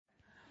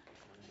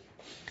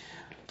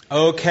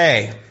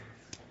Okay,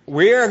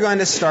 we are going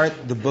to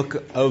start the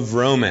book of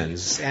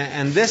Romans,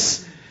 and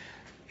this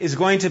is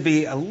going to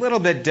be a little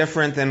bit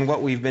different than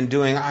what we've been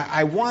doing.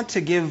 I want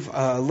to give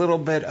a little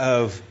bit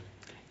of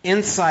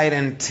insight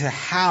into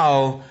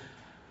how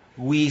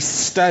we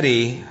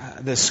study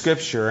the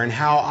Scripture and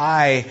how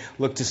I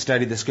look to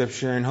study the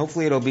Scripture, and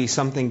hopefully it'll be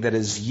something that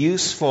is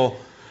useful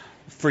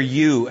for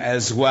you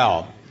as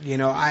well. You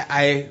know,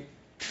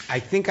 I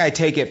think I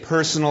take it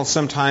personal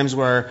sometimes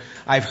where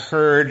I've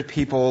heard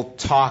people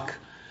talk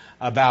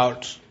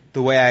about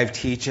the way I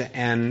teach,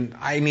 and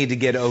I need to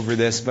get over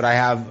this, but I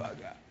have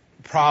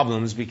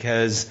problems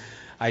because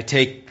I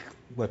take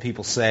what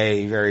people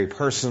say very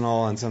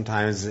personal, and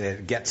sometimes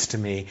it gets to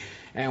me.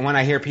 And when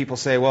I hear people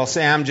say, well,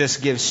 Sam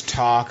just gives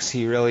talks,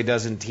 he really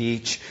doesn't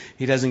teach,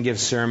 he doesn't give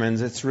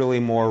sermons, it's really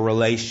more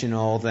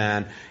relational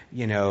than,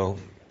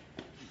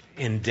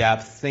 in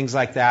depth, things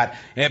like that.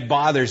 It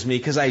bothers me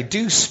because I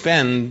do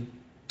spend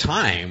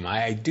time.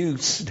 I do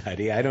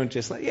study. I don't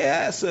just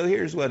so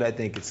here's what I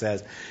think it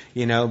says,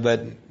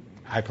 but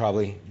I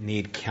probably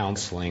need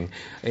counseling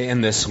in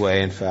this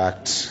way. In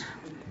fact,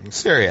 I'm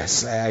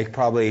serious. I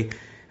probably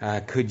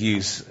could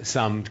use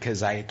some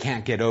because I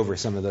can't get over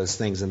some of those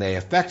things and they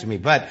affect me.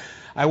 But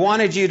I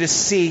wanted you to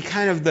see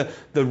kind of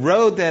the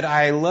road that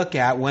I look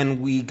at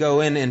when we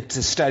go in and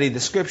to study the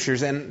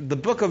Scriptures. And the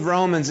book of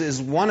Romans is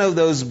one of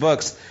those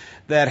books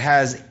that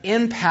has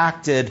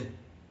impacted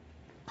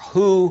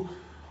who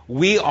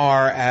we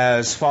are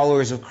as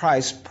followers of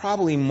Christ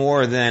probably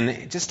more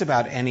than just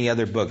about any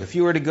other book. If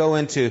you were to go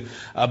into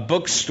a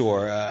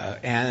bookstore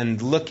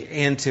and look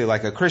into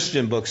like a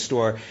Christian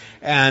bookstore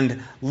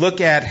and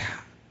look at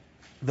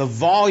the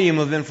volume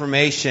of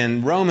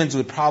information, Romans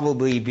would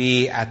probably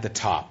be at the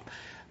top.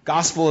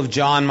 Gospel of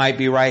John might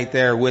be right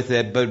there with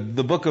it, but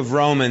the book of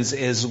Romans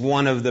is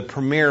one of the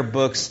premier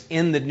books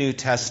in the New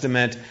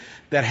Testament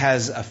that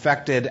has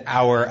affected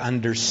our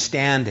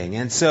understanding.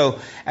 And so,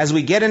 as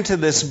we get into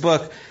this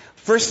book,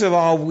 first of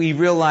all, we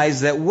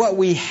realize that what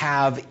we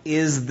have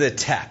is the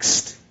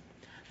text.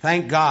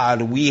 Thank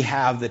God we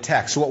have the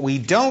text. What we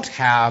don't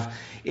have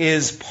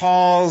is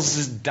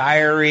Paul's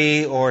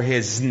diary or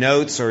his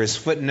notes or his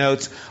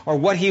footnotes or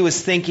what he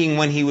was thinking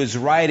when he was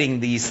writing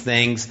these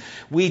things.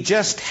 We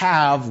just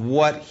have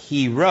what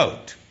he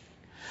wrote.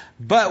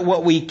 But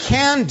what we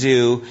can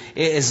do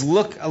is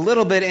look a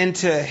little bit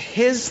into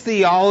his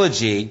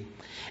theology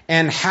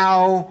and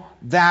how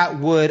that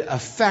would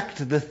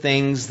affect the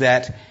things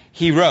that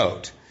he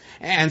wrote.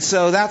 And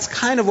so that's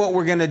kind of what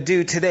we're going to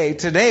do today.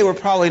 Today we're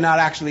probably not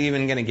actually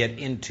even going to get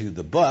into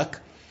the book.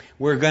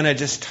 We're going to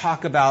just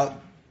talk about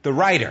the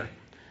writer.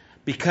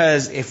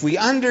 Because if we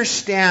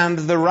understand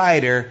the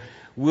writer,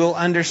 we'll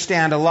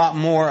understand a lot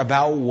more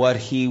about what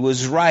he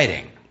was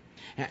writing.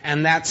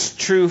 And that's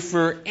true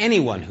for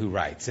anyone who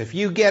writes. If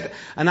you get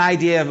an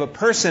idea of a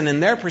person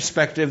and their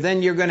perspective,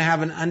 then you're going to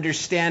have an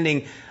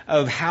understanding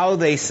of how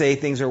they say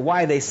things or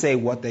why they say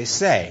what they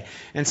say.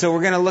 And so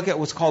we're going to look at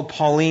what's called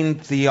Pauline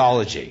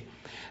theology.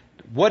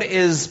 What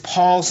is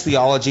Paul's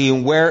theology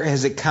and where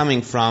is it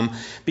coming from?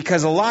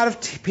 Because a lot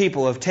of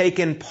people have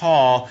taken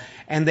Paul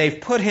and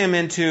they've put him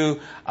into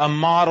a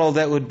model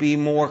that would be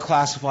more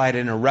classified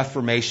in a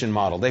Reformation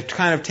model. They've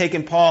kind of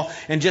taken Paul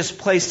and just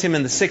placed him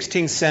in the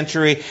 16th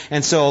century,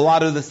 and so a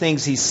lot of the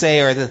things he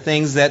say are the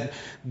things that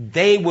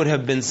they would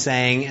have been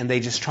saying, and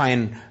they just try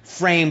and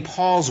frame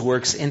Paul's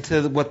works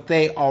into what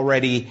they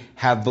already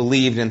have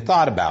believed and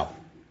thought about.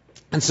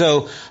 And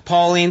so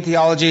Pauline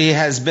theology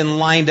has been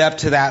lined up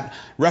to that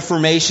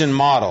Reformation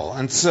model.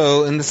 And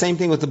the same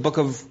thing with the book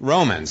of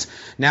Romans.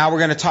 Now we're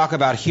going to talk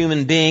about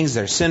human beings,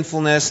 their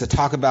sinfulness, to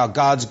talk about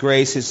God's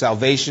grace, His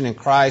salvation in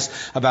Christ,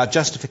 about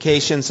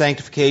justification,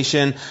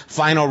 sanctification,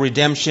 final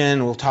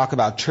redemption. We'll talk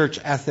about church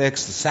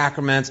ethics, the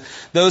sacraments,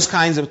 those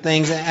kinds of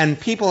things. And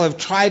people have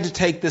tried to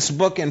take this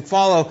book and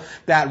follow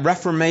that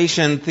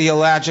Reformation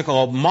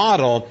theological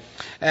model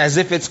as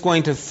if it's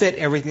going to fit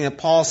everything that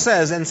Paul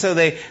says. And so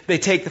they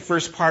take the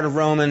first part of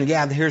Romans,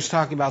 here's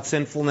talking about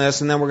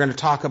sinfulness, and then we're going to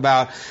talk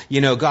about,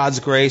 God's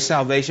grace,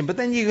 salvation. But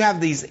then you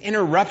have these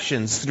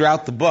interruptions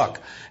throughout the book.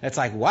 It's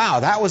like,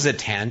 wow, that was a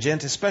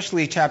tangent,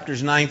 especially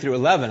chapters 9 through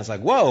 11. It's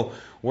like, whoa,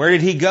 where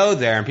did he go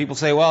there? And people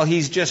say, well,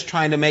 he's just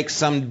trying to make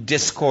some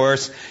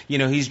discourse.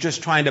 He's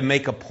just trying to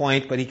make a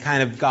point, but he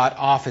kind of got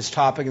off his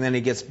topic, and then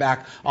he gets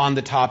back on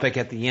the topic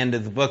at the end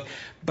of the book.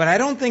 But I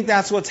don't think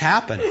that's what's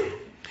happening.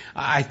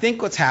 I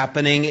think what's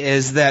happening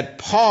is that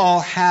Paul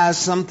has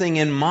something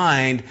in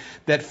mind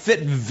that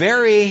fit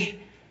very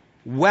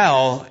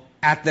well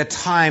at the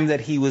time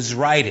that he was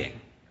writing.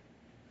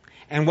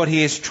 And what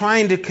he is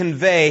trying to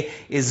convey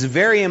is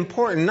very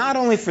important, not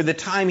only for the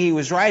time he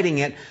was writing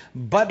it,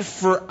 but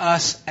for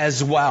us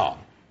as well.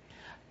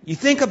 You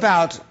think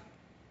about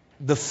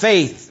the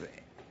faith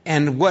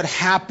and what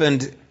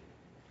happened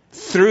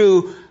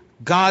through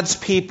God's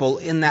people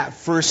in that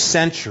first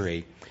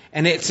century,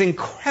 and it's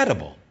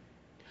incredible.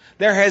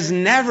 There has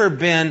never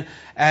been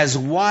as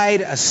wide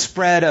a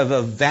spread of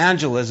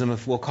evangelism,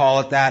 if we'll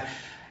call it that,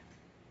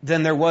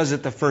 than there was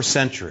at the first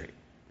century.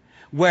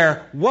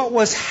 where what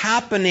was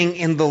happening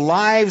in the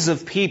lives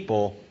of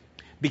people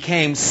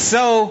became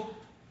so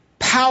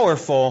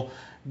powerful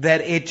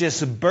that it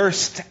just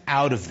burst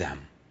out of them.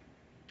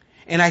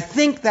 And I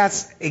think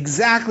that's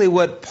exactly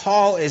what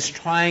Paul is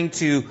trying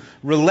to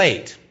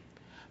relate.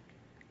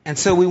 And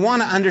so we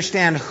want to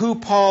understand who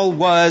Paul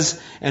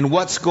was and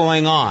what's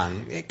going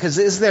on. Because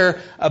is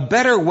there a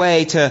better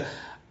way to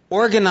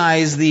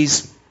organize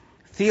these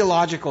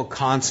theological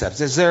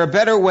concepts? Is there a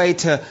better way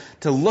to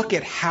look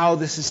at how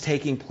this is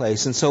taking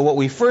place? And so what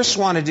we first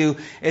want to do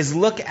is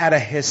look at a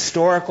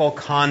historical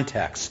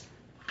context.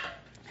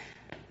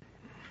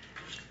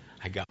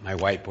 I got my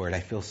whiteboard. I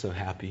feel so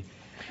happy.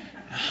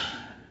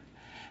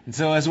 And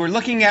so as we're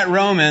looking at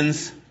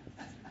Romans,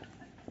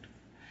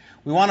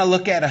 we want to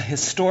look at a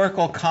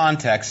historical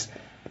context,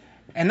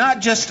 and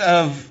not just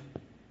of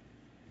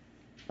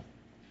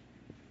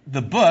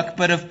the book,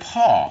 but of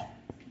Paul.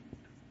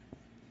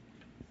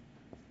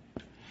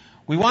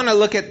 We want to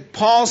look at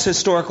Paul's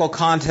historical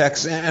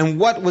context and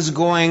what was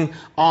going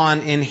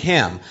on in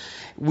him.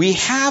 We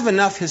have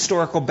enough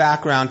historical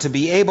background to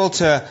be able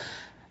to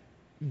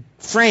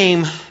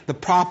frame the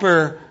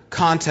proper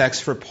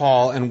context for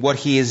Paul and what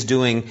he is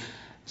doing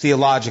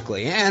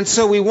theologically. And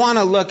so we want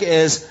to look,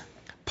 is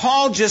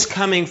Paul just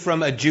coming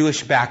from a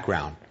Jewish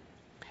background?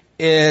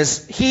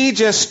 Is he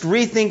just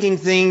rethinking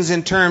things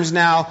in terms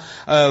now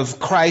of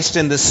Christ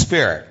and the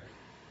Spirit?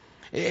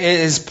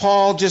 Is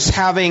Paul just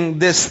having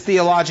this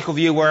theological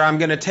view where I'm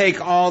going to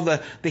take all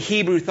the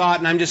Hebrew thought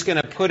and I'm just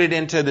going to put it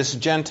into this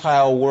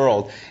Gentile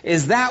world?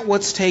 Is that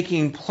what's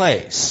taking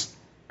place?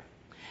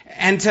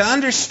 And to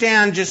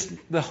understand just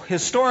the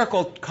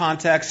historical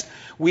context,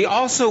 we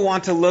also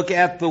want to look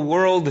at the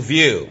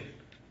worldview.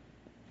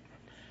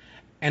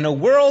 And a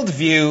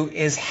worldview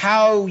is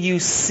how you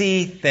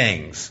see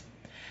things.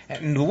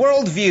 And the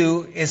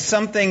worldview is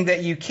something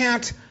that you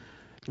can't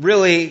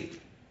really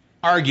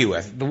argue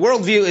with. The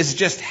worldview is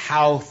just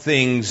how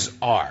things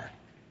are.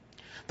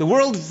 The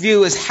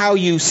worldview is how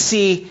you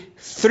see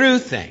through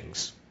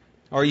things,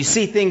 or you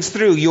see things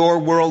through your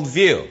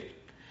worldview.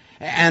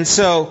 And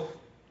so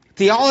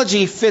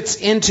theology fits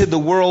into the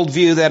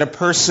worldview that a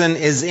person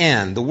is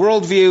in. The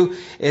worldview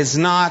is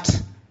not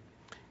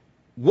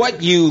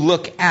what you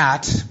look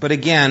at, but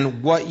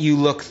again, what you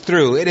look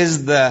through. It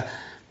is the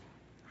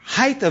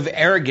height of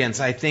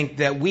arrogance, I think,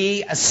 that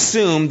we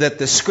assume that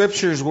the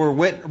Scriptures were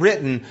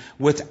written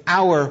with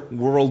our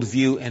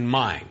worldview in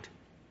mind.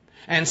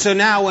 And so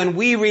now when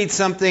we read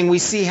something, we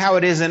see how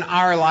it is in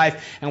our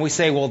life, and we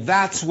say, well,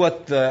 that's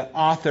what the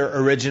author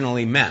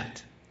originally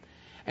meant.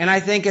 And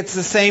I think it's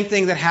the same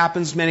thing that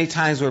happens many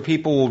times where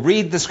people will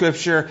read the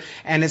Scripture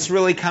and it's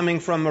really coming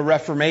from a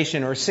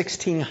Reformation or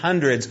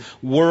 1600s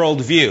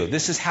worldview.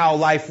 This is how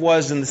life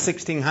was in the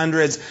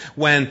 1600s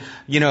when,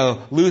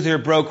 Luther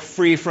broke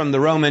free from the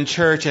Roman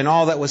Church and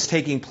all that was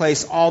taking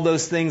place, all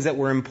those things that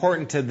were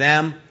important to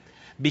them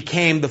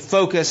became the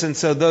focus, and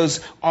so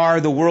those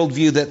are the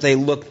worldview that they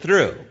looked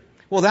through.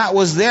 Well, that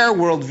was their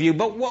worldview,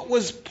 but what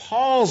was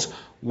Paul's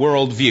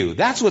worldview?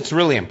 That's what's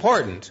really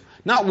important.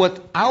 Not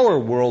what our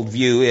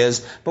worldview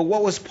is, but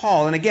what was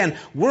Paul. And again,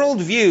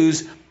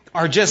 worldviews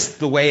are just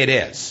the way it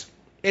is.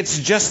 It's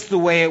just the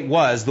way it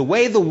was, the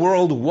way the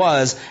world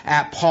was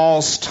at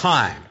Paul's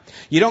time.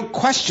 You don't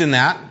question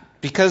that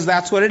because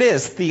that's what it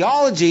is.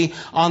 Theology,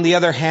 on the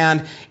other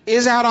hand,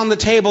 is out on the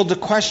table to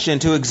question,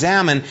 to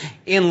examine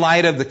in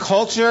light of the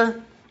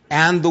culture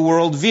and the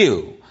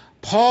worldview.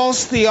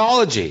 Paul's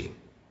theology,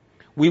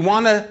 we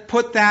want to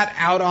put that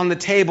out on the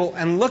table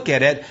and look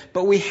at it,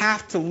 but we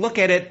have to look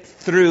at it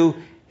through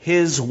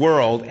his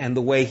world and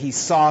the way he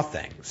saw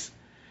things.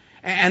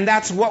 And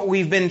that's what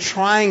we've been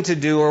trying to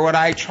do, or what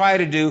I try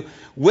to do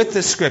with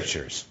the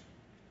Scriptures.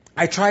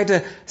 I try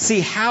to see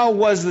how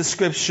was the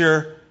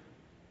Scripture,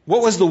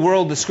 what was the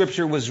world the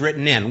Scripture was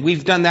written in.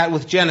 We've done that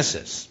with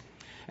Genesis.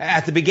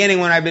 At the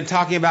beginning, when I've been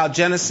talking about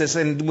Genesis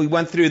and we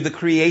went through the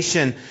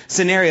creation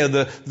scenario,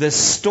 the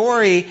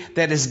story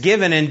that is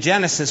given in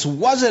Genesis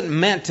wasn't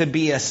meant to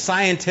be a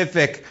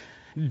scientific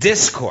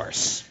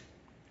discourse.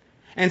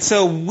 And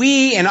so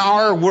we, in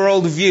our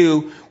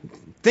worldview,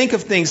 think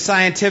of things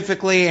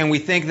scientifically, and we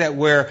think that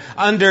we're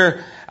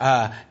under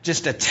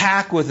just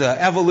attack with an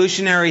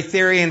evolutionary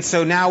theory, and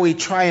so now we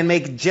try and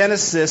make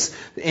Genesis,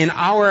 in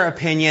our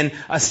opinion,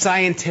 a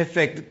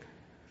scientific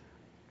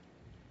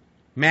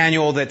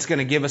manual that's going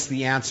to give us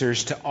the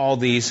answers to all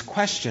these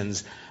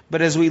questions.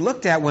 But as we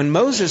looked at, when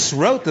Moses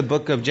wrote the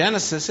book of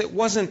Genesis, it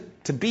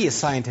wasn't to be a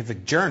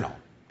scientific journal.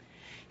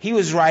 He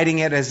was writing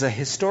it as a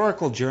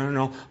historical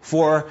journal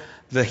for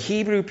the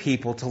Hebrew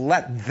people to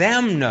let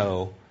them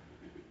know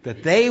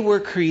that they were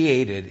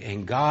created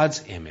in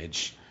God's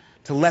image,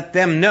 to let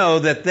them know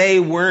that they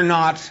were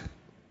not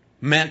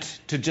meant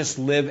to just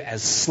live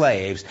as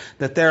slaves,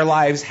 that their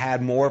lives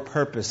had more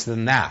purpose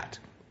than that.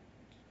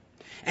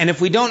 And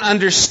if we don't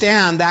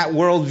understand that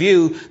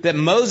worldview that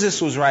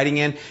Moses was writing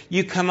in,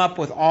 you come up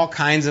with all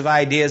kinds of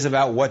ideas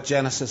about what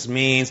Genesis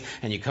means,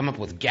 and you come up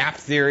with gap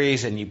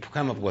theories, and you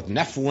come up with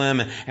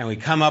Nephilim, and we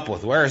come up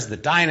with where's the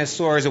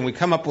dinosaurs, and we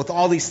come up with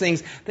all these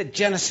things that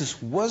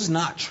Genesis was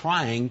not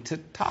trying to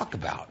talk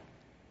about.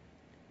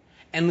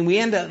 And we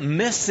end up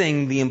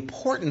missing the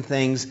important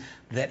things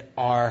that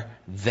are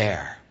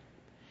there.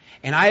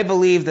 And I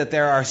believe that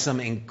there are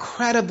some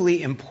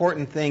incredibly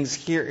important things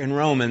here in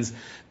Romans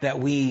that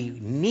we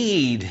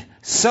need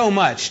so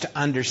much to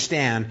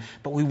understand,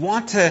 but we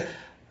want to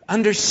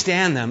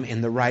understand them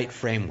in the right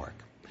framework.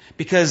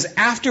 Because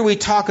after we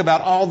talk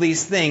about all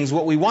these things,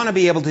 what we want to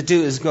be able to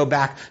do is go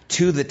back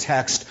to the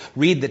text,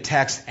 read the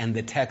text, and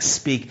the text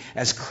speak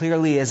as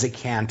clearly as it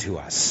can to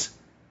us,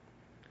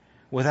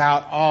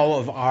 without all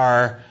of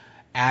our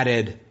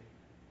added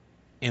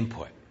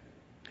input.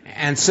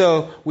 And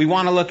so we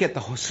want to look at the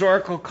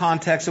historical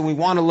context, and we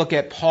want to look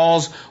at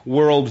Paul's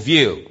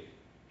worldview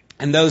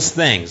and those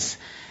things.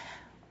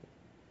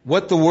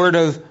 What the Word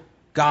of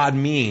God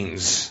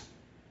means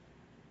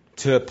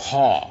to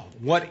Paul.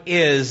 What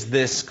is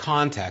this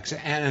context?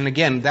 And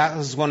again, that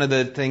is one of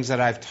the things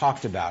that I've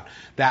talked about,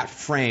 that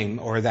frame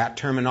or that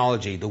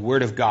terminology, the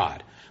Word of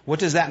God. What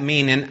does that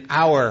mean in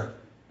our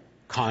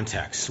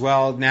context?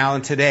 Well, now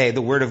and today,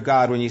 the Word of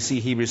God, when you see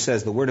Hebrews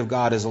says, the Word of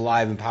God is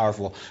alive and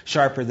powerful,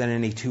 sharper than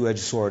any two-edged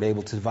sword,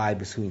 able to divide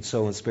between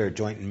soul and spirit,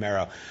 joint and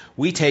marrow.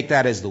 We take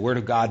that as the Word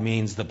of God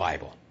means the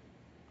Bible.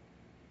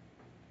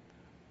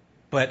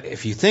 But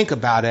if you think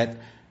about it,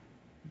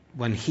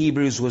 when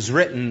Hebrews was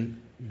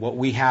written, what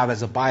we have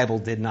as a Bible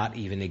did not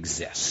even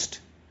exist.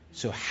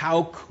 So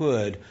how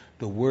could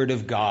the Word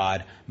of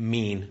God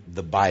mean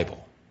the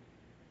Bible?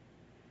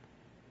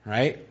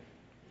 Right?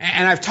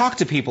 And I've talked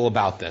to people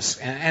about this,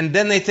 and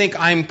then they think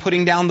I'm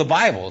putting down the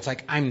Bible. It's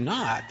like, I'm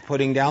not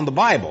putting down the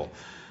Bible.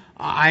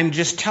 I'm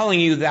just telling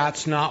you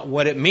that's not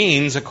what it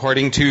means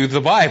according to the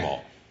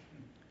Bible.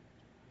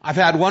 I've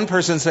had one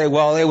person say,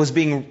 well, it was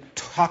being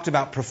talked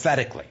about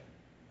prophetically.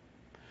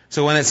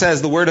 So when it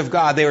says the Word of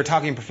God, they were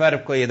talking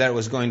prophetically that it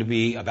was going to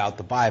be about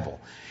the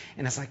Bible.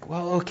 And it's like,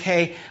 well,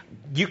 okay,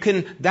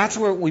 that's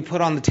where we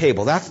put on the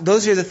table.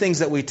 Those are the things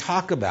that we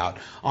talk about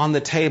on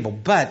the table.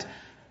 But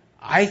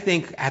I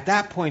think at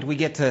that point we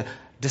get to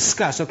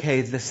discuss,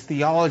 okay, this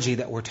theology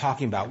that we're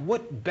talking about,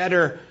 what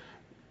better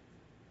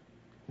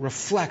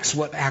reflects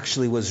what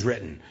actually was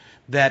written?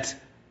 That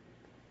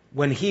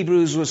when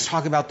Hebrews was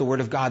talking about the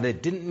Word of God,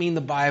 it didn't mean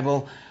the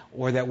Bible,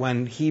 or that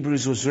when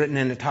Hebrews was written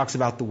and it talks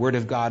about the Word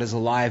of God is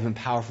alive and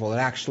powerful, it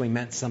actually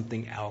meant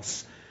something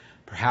else.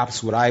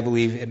 Perhaps what I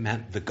believe it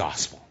meant the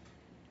gospel.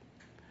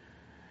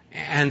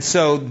 And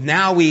so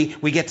now we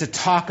get to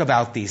talk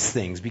about these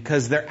things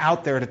because they're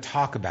out there to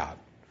talk about.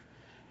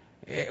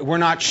 We're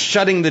not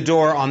shutting the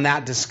door on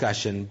that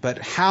discussion, but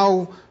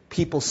how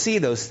people see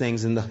those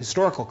things in the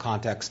historical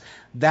context,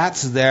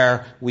 that's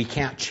there. We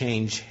can't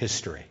change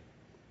history.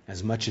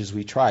 As much as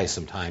we try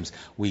sometimes,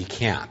 we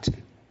can't.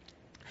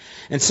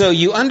 And so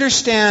you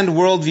understand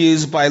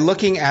worldviews by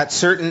looking at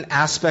certain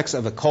aspects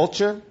of a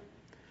culture.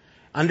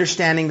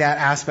 Understanding that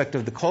aspect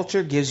of the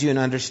culture gives you an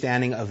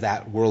understanding of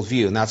that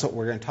worldview. And that's what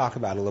we're going to talk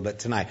about a little bit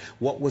tonight.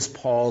 What was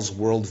Paul's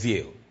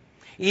worldview?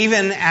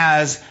 Even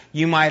as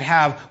you might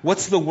have,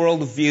 what's the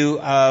worldview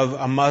of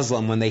a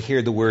Muslim when they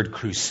hear the word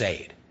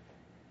crusade?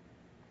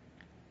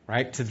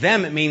 Right? To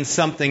them it means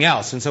something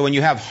else. And so when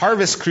you have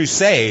harvest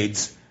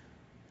crusades,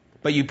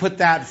 but you put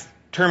that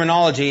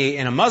terminology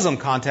in a Muslim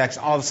context,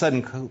 all of a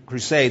sudden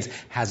crusades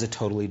has a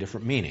totally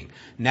different meaning.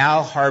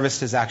 Now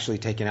harvest has actually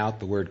taken out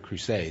the word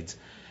crusades,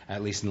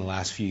 at least in the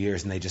last few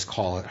years, and they just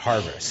call it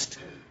harvest.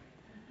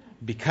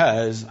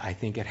 Because I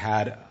think it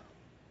had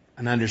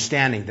an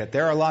understanding that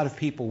there are a lot of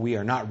people we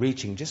are not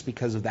reaching just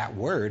because of that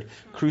word,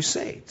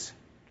 crusades.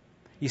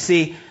 You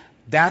see,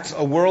 that's a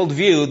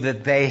worldview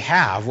that they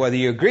have. Whether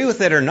you agree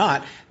with it or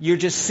not, you're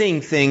just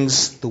seeing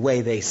things the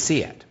way they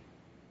see it.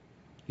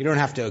 You don't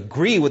have to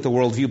agree with the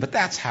worldview, but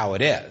that's how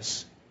it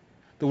is.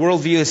 The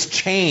worldview has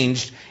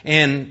changed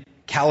in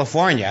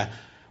California,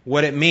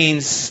 what it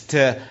means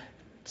to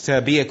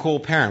be a cool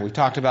parent. We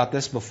talked about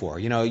this before.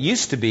 You know, it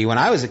used to be when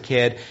I was a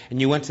kid and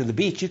you went to the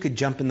beach, you could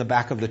jump in the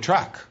back of the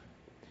truck.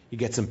 You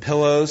get some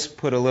pillows,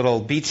 put a little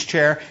beach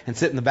chair, and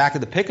sit in the back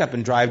of the pickup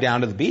and drive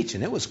down to the beach,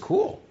 and it was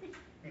cool.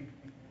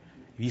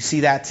 You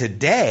see that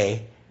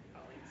today,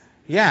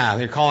 yeah,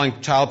 they're calling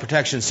Child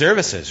Protection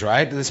Services,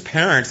 right? This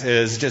parent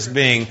is just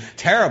being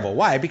terrible.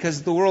 Why?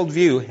 Because the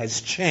worldview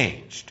has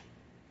changed.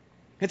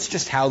 It's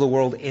just how the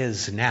world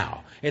is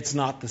now. It's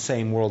not the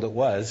same world it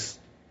was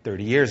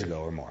 30 years ago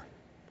or more.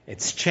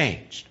 It's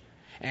changed.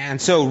 And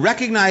so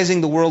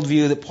recognizing the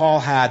worldview that Paul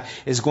had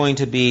is going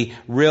to be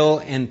real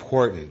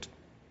important.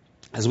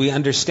 As we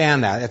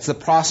understand that, it's the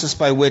process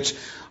by which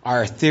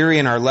our theory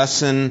and our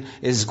lesson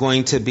is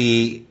going to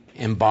be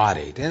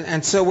embodied.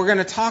 And so we're going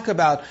to talk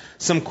about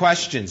some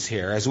questions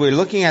here. As we're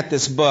looking at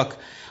this book,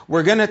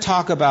 we're going to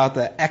talk about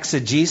the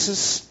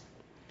exegesis.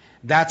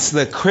 That's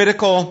the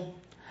critical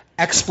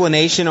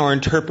explanation or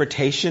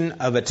interpretation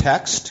of a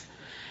text.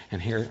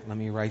 And here, let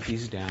me write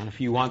these down.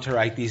 If you want to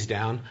write these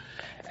down,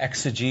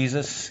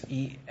 exegesis,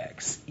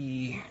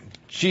 E-X-E-G.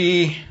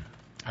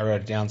 I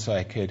wrote it down so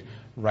I could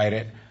write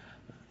it.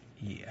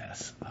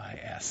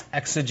 E-S-I-S.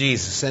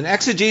 Exegesis. And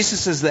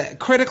exegesis is the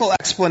critical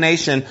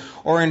explanation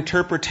or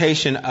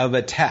interpretation of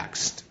a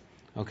text.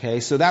 Okay,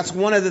 so that's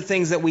one of the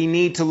things that we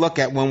need to look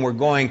at when we're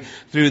going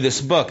through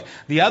this book.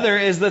 The other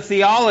is the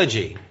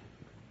theology.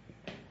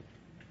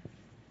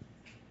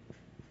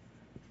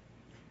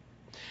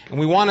 And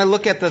we want to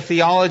look at the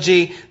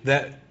theology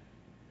that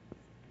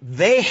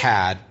they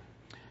had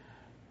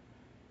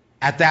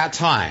at that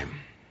time.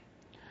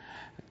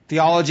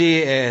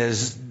 Theology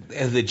is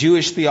the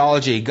Jewish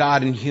theology,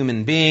 God and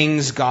human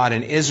beings, God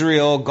and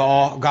Israel,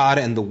 God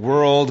and the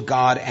world,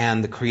 God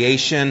and the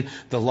creation,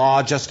 the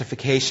law,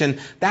 justification.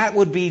 That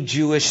would be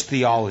Jewish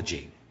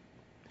theology.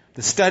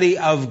 The study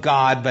of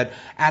God, but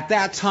at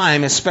that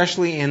time,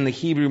 especially in the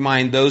Hebrew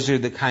mind, those are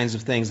the kinds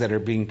of things that are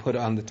being put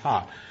on the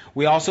top.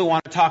 We also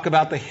want to talk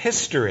about the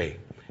history,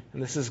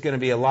 and this is going to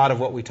be a lot of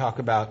what we talk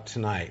about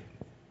tonight.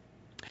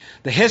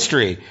 The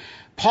history.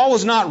 Paul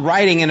was not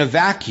writing in a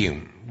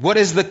vacuum. What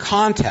is the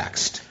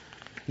context?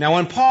 Now,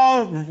 when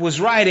Paul was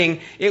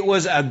writing, it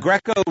was a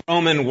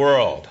Greco-Roman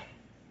world.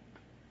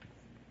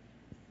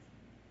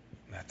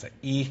 That's an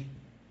E.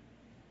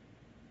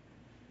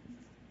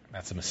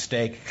 That's a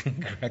mistake.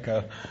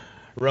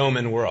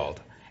 Greco-Roman world.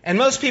 And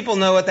most people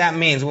know what that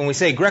means when we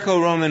say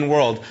Greco-Roman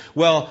world.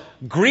 Well,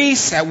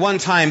 Greece at one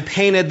time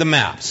painted the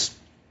maps.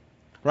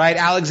 Right?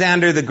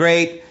 Alexander the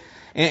Great,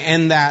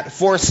 in that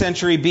 4th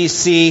century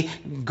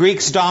BC,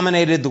 Greeks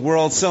dominated the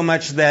world so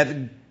much that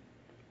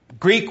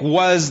Greek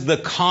was the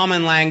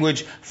common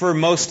language for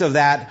most of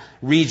that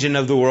region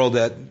of the world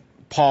that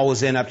Paul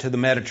was in, up to the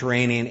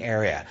Mediterranean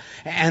area.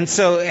 And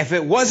so if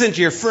it wasn't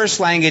your first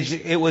language,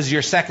 it was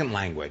your second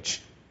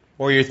language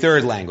or your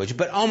third language.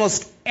 But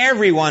almost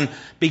everyone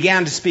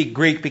began to speak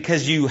Greek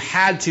because you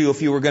had to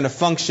if you were going to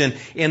function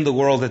in the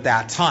world at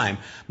that time.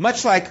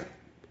 Much like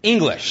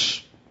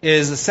English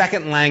is the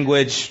second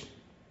language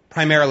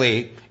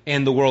primarily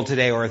in the world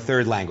today, or a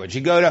third language. You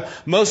go to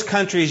most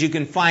countries, you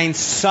can find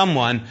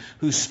someone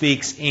who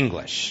speaks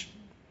English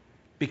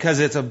because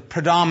it's a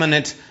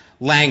predominant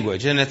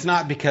language. And it's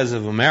not because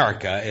of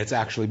America, it's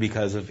actually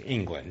because of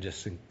England,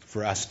 just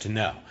for us to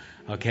know.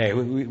 Okay,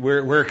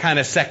 we're kind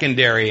of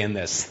secondary in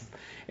this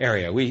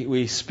area.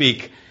 We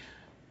speak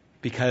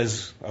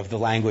because of the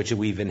language that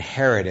we've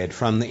inherited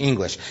from the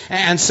English.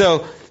 And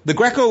so the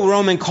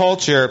Greco-Roman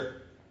culture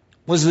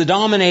was the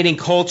dominating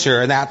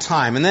culture at that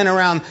time. And then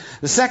around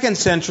the 2nd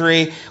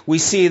century, we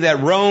see that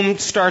Rome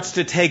starts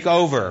to take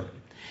over.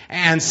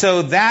 And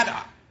so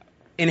that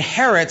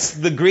inherits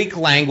the Greek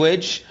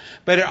language,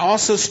 but it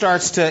also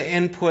starts to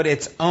input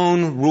its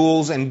own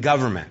rules and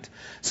government.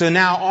 So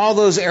now all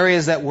those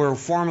areas that were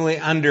formerly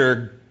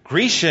under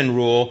Grecian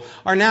rule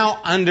are now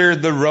under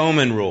the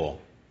Roman rule.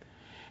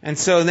 And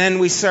so then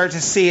we start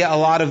to see a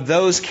lot of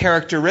those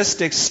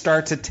characteristics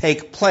start to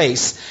take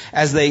place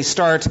as they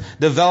start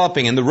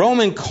developing. And the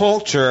Roman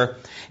culture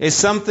is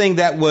something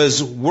that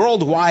was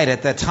worldwide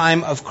at the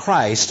time of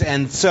Christ.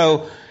 And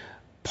so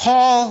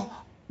Paul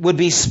would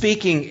be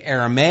speaking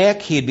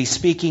Aramaic, he'd be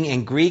speaking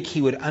in Greek,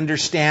 he would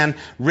understand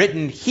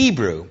written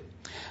Hebrew.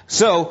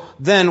 So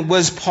then,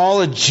 was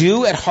Paul a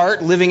Jew at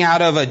heart, living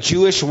out of a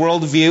Jewish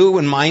worldview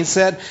and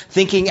mindset,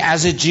 thinking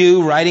as a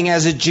Jew, writing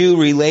as a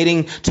Jew,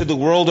 relating to the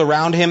world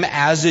around him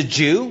as a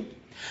Jew?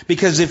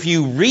 Because if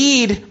you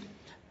read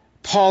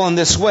Paul in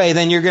this way,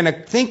 then you're going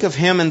to think of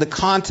him in the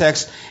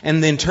context,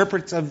 and the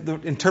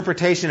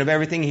interpretation of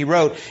everything he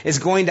wrote is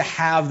going to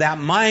have that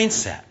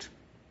mindset.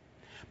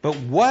 But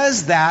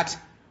was that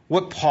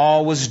what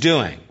Paul was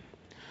doing?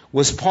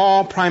 Was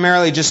Paul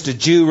primarily just a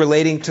Jew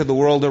relating to the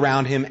world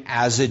around him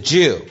as a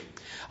Jew?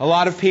 A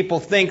lot of people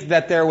think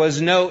that there was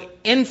no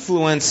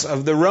influence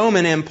of the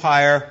Roman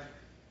Empire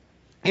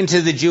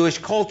into the Jewish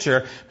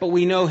culture, but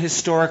we know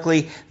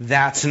historically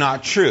that's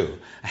not true.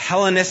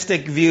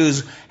 Hellenistic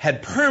views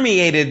had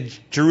permeated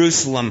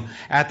Jerusalem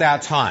at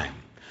that time.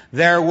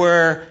 There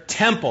were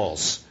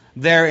temples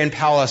there in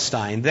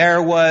Palestine.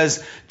 There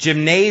was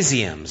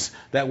gymnasiums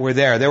that were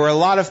there. There were a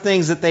lot of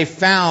things that they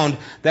found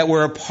that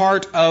were a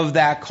part of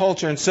that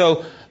culture. And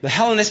so the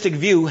Hellenistic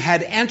view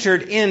had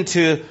entered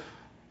into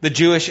the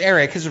Jewish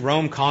area because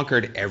Rome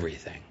conquered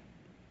everything.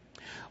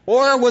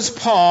 Or was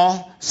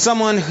Paul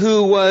someone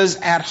who was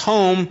at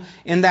home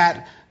in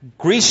that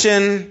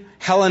Grecian,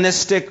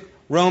 Hellenistic,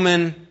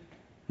 Roman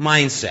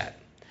mindset?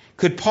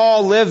 Could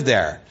Paul live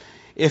there?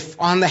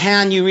 If on the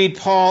hand you read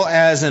Paul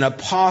as an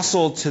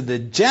apostle to the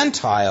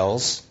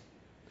Gentiles,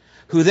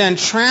 who then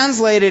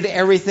translated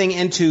everything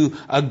into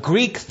a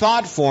Greek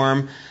thought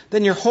form,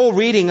 then your whole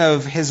reading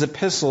of his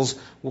epistles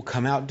will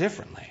come out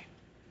differently.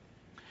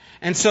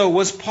 And so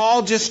was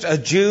Paul just a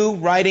Jew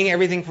writing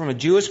everything from a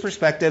Jewish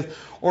perspective,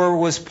 or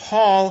was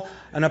Paul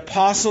an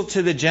apostle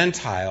to the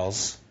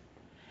Gentiles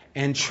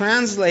and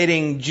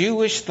translating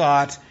Jewish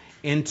thought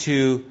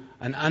into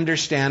an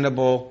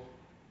understandable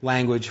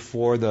language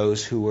for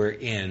those who were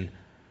in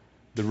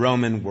the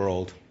Roman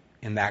world,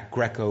 in that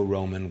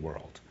Greco-Roman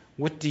world?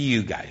 What do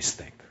you guys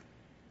think?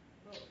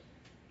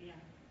 Yeah.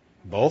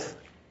 Both?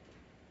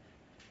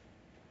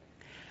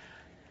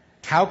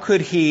 How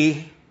could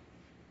he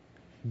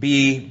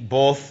be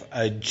both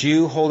a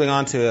Jew holding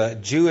on to a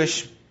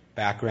Jewish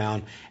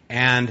background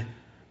and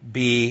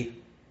be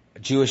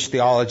Jewish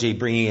theology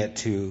bringing it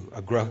to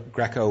a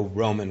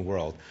Greco-Roman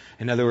world?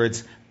 In other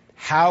words,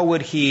 how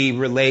would he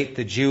relate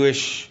the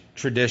Jewish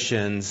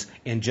traditions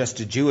in just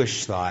a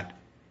Jewish thought?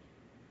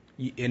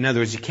 In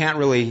other words, you can't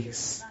really... Not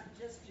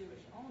just Jewish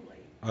only.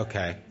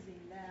 Okay.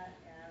 Using that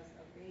as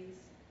a base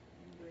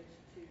in which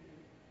to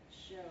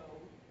show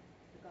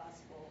the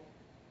gospel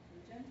to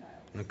the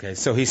Gentiles. Okay,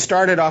 so he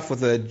started off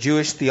with a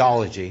Jewish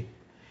theology,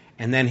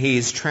 and then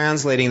he's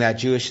translating that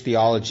Jewish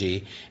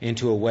theology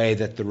into a way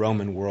that the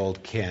Roman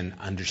world can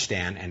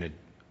understand and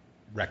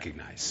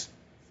recognize.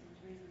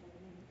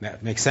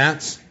 That makes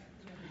sense?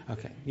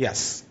 Okay,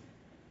 yes.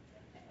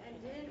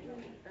 And didn't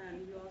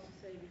you also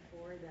say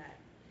before that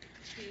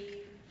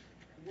he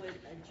would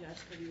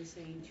adjust what he was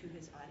saying to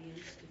his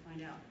audience to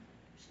find out,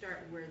 start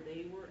where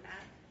they were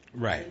at?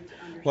 Right.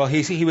 Well,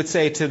 he would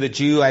say to the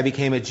Jew, I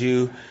became a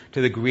Jew.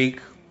 To the Greek,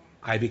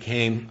 I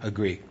became a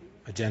Greek.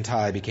 A Gentile,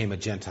 I became a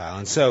Gentile.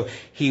 And so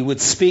he would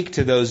speak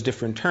to those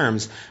different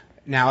terms.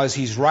 Now, as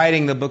he's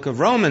writing the book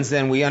of Romans,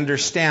 then we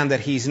understand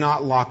that he's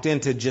not locked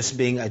into just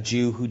being a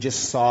Jew who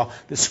just saw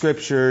the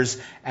Scriptures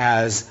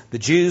as the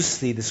Jews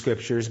see the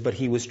Scriptures, but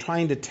he was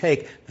trying to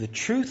take the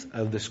truth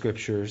of the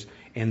Scriptures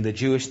in the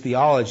Jewish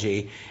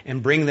theology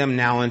and bring them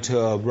now into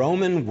a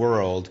Roman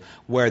world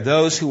where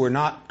those who were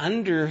not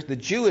under the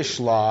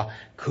Jewish law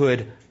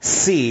could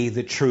see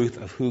the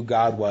truth of who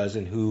God was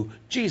and who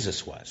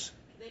Jesus was.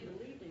 They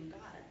believed in God.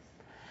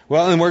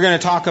 Well, and we're going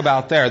to talk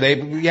about there.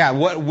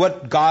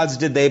 What gods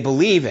did they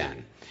believe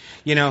in?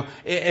 You know,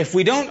 if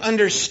we don't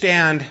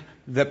understand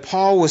that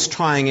Paul was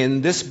trying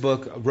in this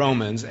book,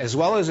 Romans, as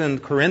well as in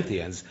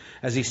Corinthians,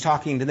 as he's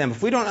talking to them,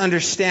 if we don't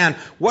understand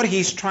what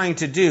he's trying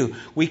to do,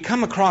 we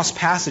come across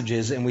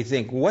passages and we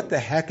think, what the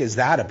heck is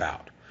that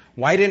about?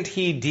 Why didn't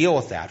he deal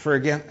with that? For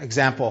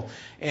example,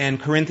 in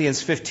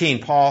Corinthians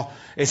 15, Paul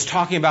is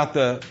talking about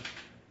the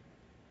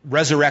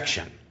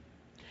resurrection.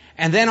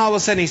 And then all of a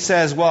sudden he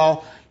says,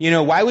 well, you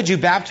know, why would you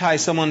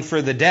baptize someone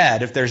for the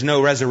dead if there's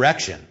no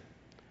resurrection?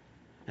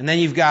 And then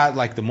you've got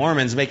like the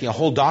Mormons making a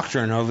whole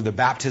doctrine over the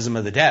baptism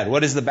of the dead.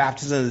 What is the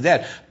baptism of the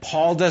dead?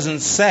 Paul doesn't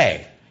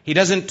say. He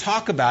doesn't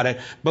talk about it,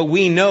 but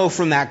we know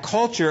from that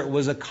culture it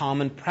was a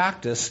common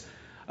practice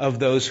of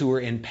those who were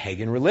in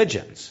pagan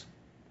religions.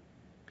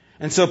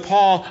 And so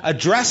Paul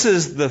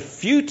addresses the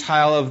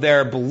futile of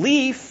their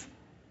belief,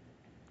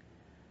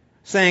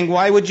 saying,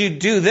 why would you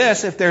do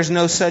this if there's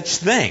no such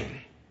thing?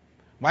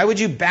 Why would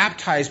you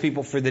baptize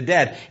people for the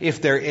dead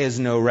if there is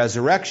no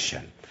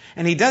resurrection?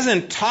 And he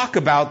doesn't talk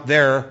about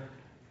the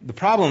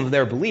problem of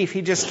their belief.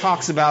 He just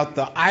talks about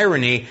the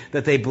irony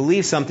that they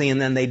believe something and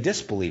then they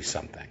disbelieve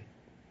something.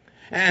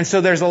 And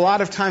so there's a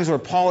lot of times where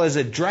Paul is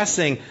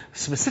addressing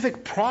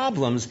specific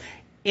problems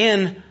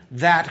in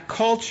that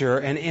culture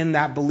and in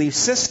that belief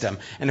system.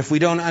 And if we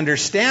don't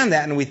understand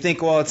that and we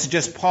think, well, it's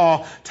just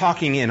Paul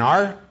talking in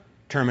our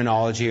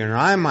terminology or in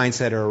our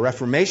mindset or a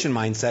Reformation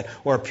mindset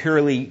or a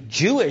purely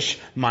Jewish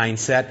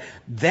mindset,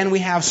 then we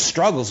have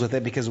struggles with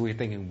it because we're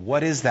thinking,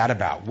 what is that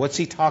about? What's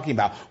he talking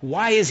about?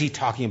 Why is he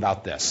talking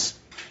about this?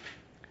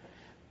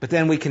 But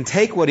then we can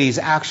take what he's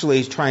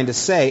actually trying to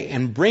say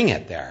and bring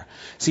it there.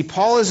 See,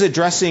 Paul is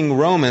addressing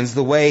Romans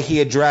the way he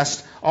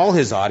addressed all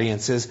his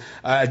audiences,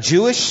 a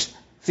Jewish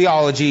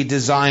theology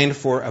designed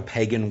for a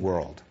pagan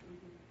world.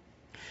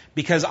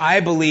 Because I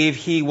believe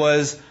he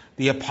was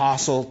the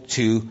apostle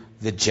to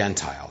the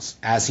Gentiles,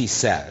 as he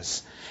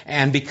says.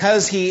 And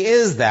because he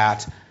is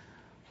that,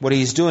 what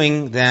he's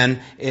doing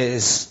then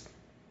is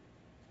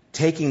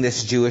taking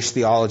this Jewish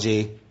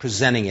theology,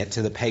 presenting it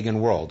to the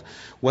pagan world.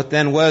 What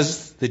then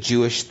was the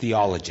Jewish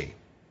theology?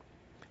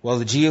 Well,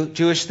 the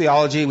Jewish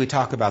theology, we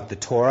talk about the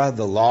Torah,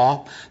 the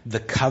law, the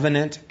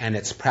covenant and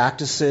its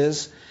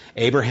practices,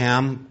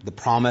 Abraham, the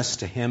promise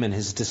to him and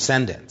his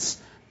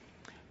descendants.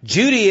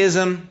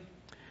 Judaism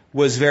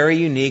was very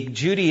unique.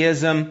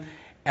 Judaism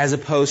as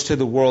opposed to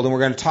the world, and we're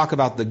going to talk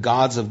about the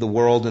gods of the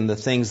world and the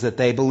things that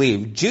they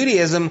believe.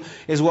 Judaism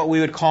is what we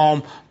would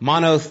call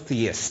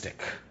monotheistic.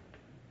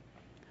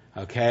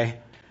 Okay?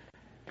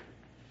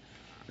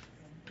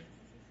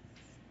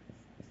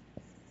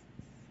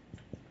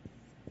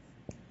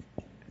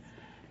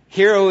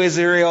 Hear, O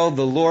Israel,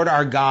 the Lord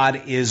our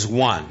God is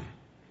one.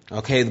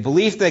 Okay, the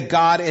belief that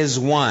God is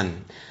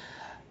one.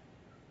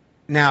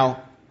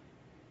 Now,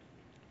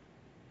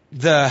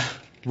 the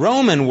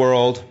Roman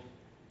world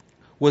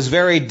was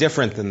very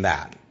different than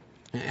that.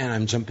 And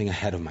I'm jumping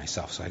ahead of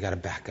myself, so I got to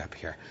back up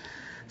here.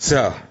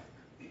 So,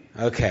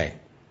 okay.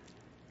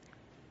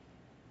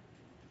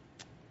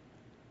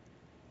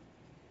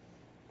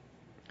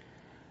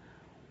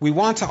 We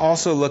want to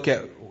also look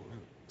at,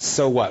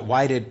 so what?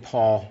 Why did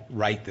Paul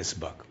write this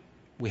book?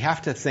 We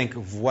have to think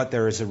of what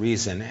there is a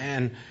reason.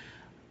 And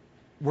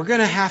we're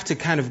going to have to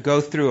kind of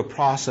go through a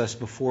process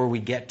before we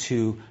get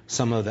to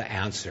some of the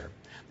answer.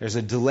 There's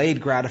a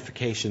delayed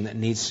gratification that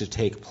needs to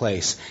take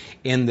place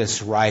in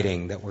this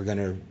writing that we're going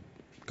to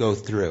go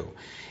through.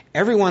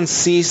 Everyone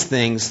sees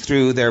things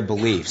through their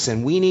beliefs,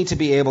 and we need to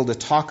be able to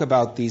talk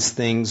about these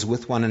things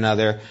with one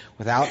another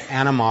without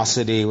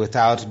animosity,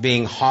 without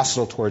being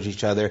hostile towards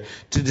each other,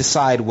 to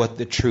decide what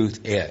the truth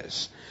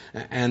is.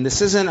 And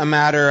this isn't a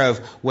matter of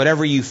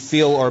whatever you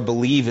feel or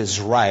believe is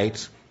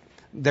right.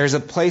 There's a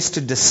place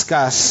to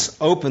discuss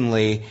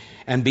openly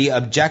and be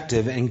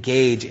objective and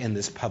engage in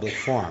this public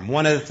forum.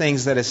 One of the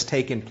things that has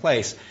taken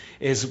place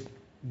is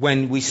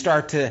when we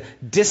start to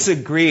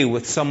disagree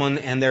with someone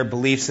and their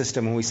belief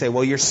system, and we say,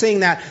 well, you're seeing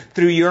that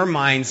through your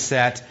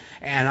mindset,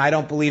 and I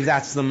don't believe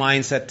that's the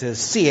mindset to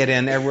see it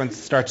in, everyone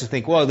starts to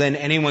think, well, then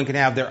anyone can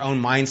have their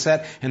own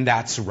mindset, and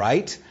that's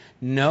right.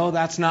 No,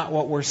 that's not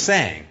what we're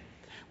saying.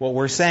 What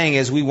we're saying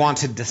is we want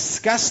to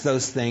discuss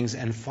those things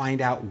and find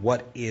out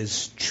what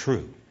is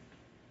true.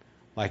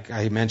 Like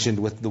I mentioned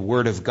with the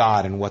Word of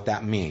God and what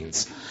that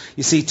means.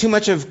 You see, too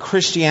much of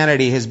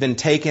Christianity has been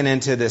taken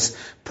into this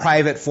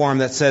private form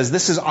that says,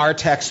 this is our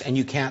text and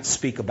you can't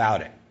speak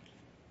about it.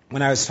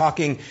 When I was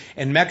talking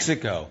in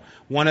Mexico,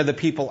 one of the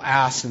people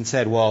asked and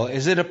said, well,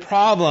 is it a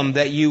problem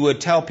that you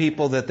would tell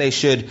people that they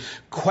should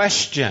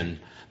question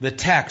the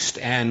text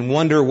and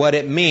wonder what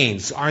it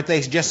means? Aren't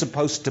they just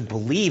supposed to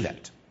believe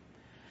it?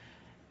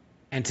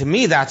 And to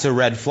me, that's a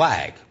red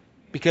flag.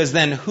 Because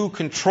then who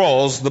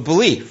controls the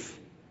belief?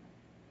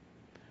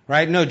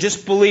 Right? No,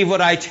 just believe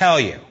what I tell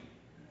you.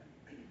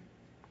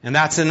 And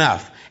that's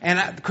enough.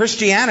 And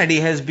Christianity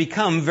has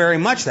become very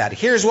much that.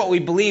 Here's what we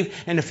believe,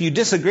 and if you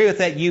disagree with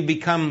that, you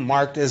become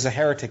marked as a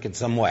heretic in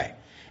some way.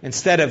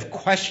 Instead of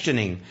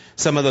questioning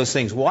some of those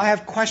things. Well, I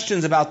have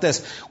questions about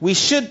this. We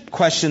should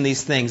question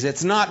these things.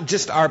 It's not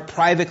just our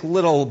private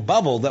little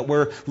bubble that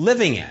we're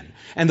living in.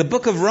 And the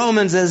book of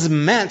Romans is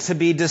meant to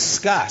be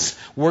discussed.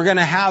 We're going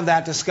to have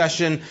that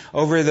discussion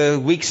over the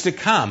weeks to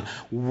come.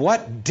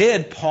 What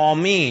did Paul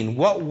mean?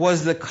 What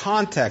was the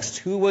context?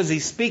 Who was he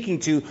speaking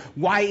to?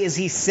 Why is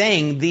he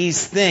saying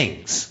these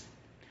things?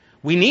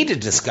 We need to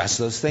discuss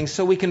those things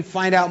so we can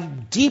find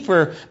out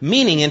deeper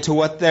meaning into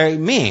what they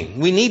mean.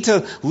 We need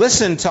to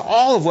listen to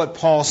all of what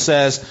Paul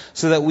says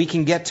so that we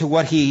can get to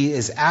what he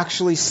is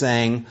actually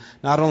saying,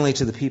 not only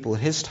to the people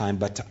at his time,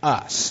 but to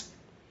us.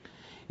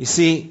 You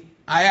see,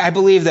 I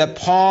believe that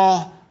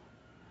Paul,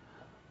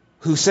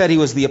 who said he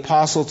was the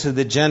apostle to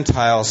the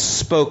Gentiles,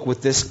 spoke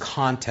with this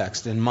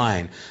context in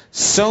mind.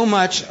 So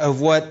much of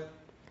what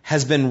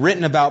has been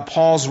written about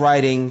Paul's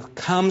writing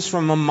comes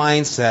from a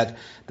mindset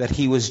that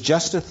he was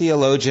just a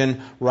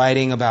theologian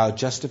writing about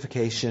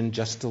justification,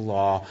 just the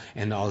law,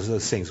 and all of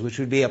those things, which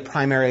would be a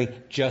primary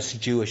just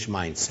Jewish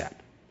mindset.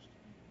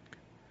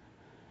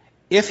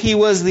 If he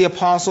was the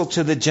apostle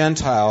to the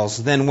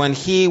Gentiles, then when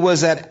he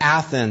was at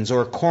Athens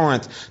or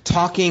Corinth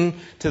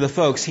talking to the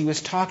folks, he was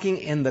talking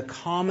in the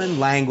common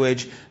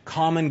language,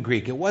 common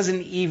Greek. It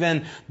wasn't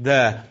even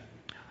the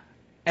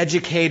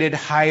educated,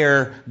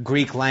 higher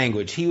Greek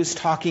language. He was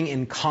talking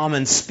in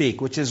common speak,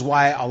 which is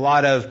why a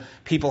lot of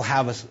people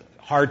have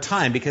a hard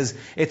time, because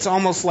it's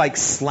almost like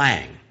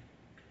slang.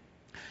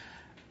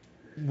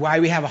 Why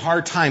we have a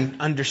hard time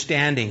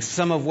understanding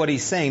some of what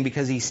he's saying,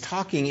 because he's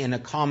talking in a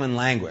common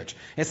language.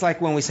 It's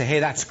like when we say, hey,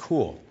 that's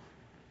cool.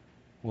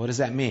 What does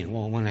that mean?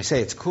 Well, when I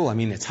say it's cool, I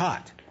mean it's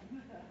hot.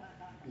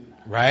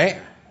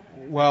 Right?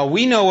 Well,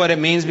 we know what it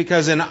means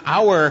because in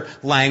our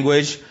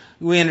language,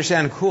 we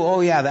understand cool.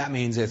 Oh, yeah, that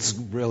means it's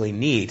really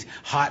neat.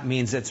 Hot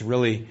means it's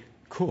really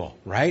cool,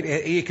 right?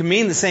 It can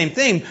mean the same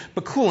thing,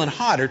 but cool and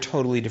hot are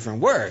totally different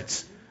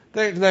words.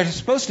 They're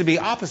supposed to be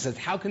opposites.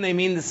 How can they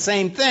mean the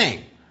same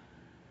thing?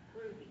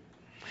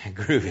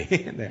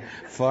 Groovy. They're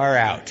far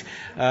out.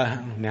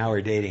 Now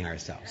we're dating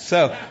ourselves.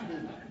 So,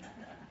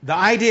 the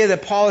idea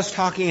that Paul is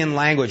talking in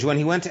language, when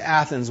he went to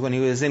Athens, when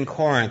he was in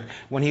Corinth,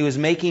 when he was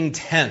making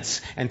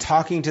tents and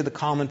talking to the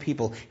common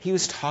people, he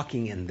was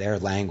talking in their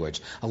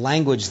language, a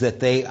language that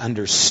they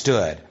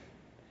understood.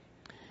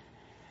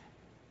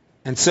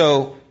 And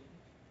so,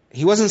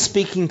 he wasn't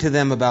speaking to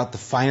them about the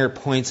finer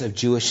points of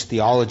Jewish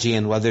theology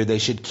and whether they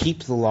should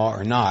keep the law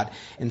or not.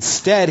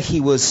 Instead, he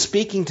was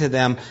speaking to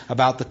them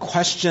about the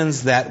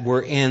questions that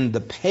were in the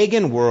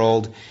pagan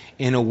world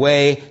in a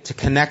way to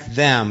connect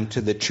them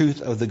to the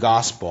truth of the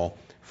gospel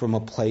from a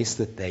place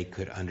that they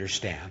could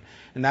understand.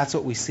 And that's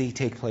what we see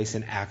take place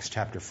in Acts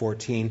chapter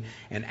 14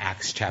 and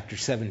Acts chapter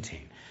 17.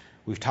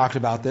 We've talked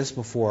about this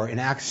before. In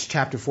Acts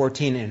chapter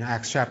 14 and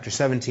Acts chapter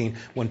 17,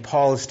 when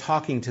Paul is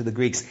talking to the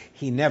Greeks,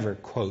 he never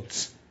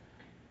quotes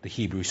the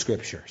Hebrew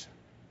Scriptures,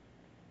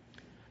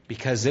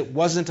 because it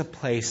wasn't a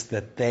place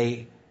that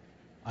they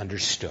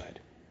understood.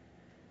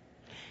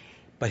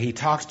 But he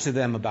talks to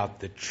them about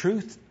the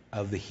truth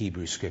of the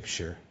Hebrew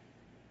Scripture.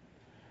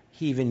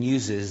 He even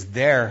uses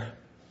their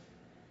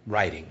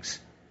writings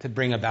to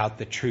bring about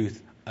the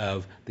truth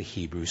of the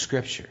Hebrew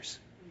Scriptures.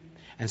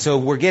 And so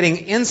we're getting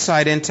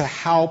insight into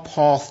how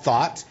Paul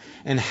thought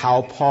and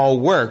how Paul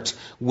worked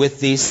with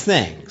these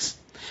things.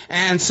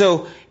 And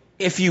so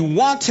if you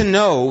want to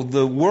know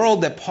the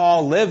world that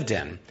Paul lived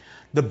in,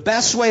 the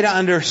best way to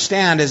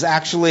understand is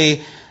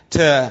actually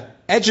to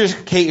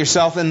educate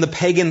yourself in the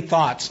pagan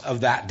thoughts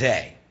of that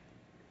day.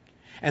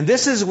 And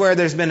this is where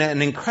there's been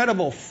an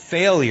incredible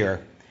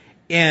failure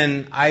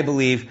in, I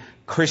believe,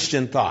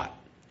 Christian thought.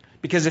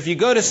 Because if you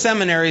go to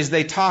seminaries,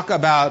 they talk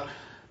about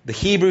the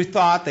Hebrew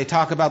thought, they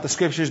talk about the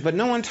scriptures, but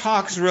no one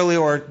talks really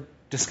or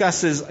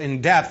discusses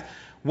in depth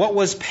what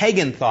was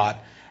pagan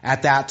thought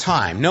at that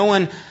time. No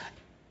one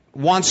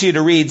wants you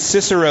to read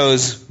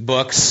Cicero's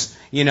books,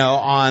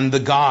 on the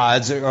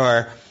gods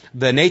or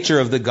the nature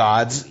of the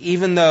gods,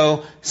 even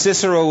though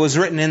Cicero was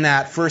written in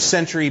that 1st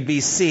century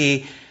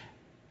BC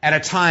at a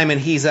time, and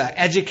he's an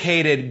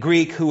educated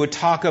Greek who would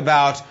talk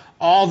about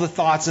all the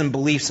thoughts and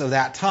beliefs of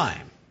that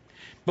time.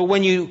 But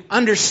when you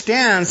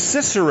understand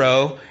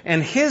Cicero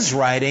and his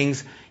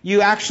writings,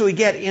 you actually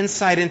get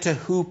insight into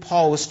who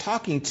Paul was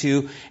talking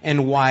to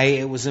and why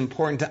it was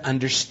important to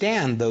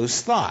understand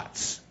those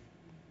thoughts.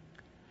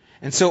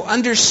 And so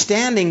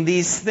understanding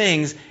these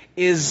things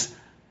is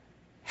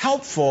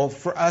helpful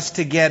for us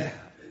to get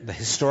the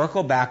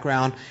historical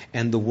background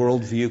and the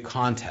worldview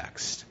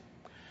context.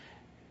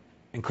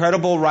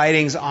 Incredible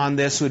writings on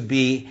this would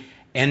be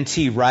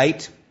N.T.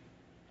 Wright.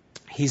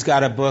 He's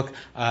got a book,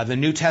 The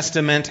New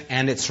Testament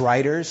and Its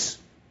Writers.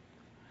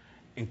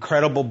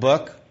 Incredible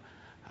book.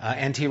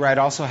 N.T. Wright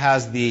also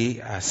has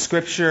the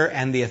Scripture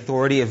and the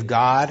Authority of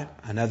God,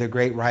 another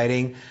great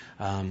writing.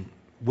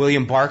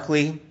 William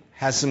Barclay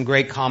has some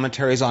great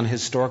commentaries on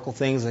historical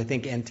things. I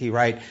think N.T.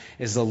 Wright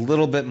is a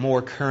little bit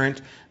more current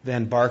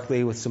than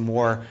Barclay with some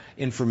more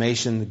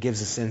information that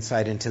gives us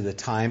insight into the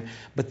time.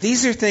 But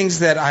these are things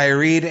that I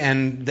read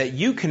and that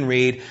you can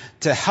read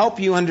to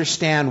help you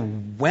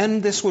understand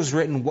when this was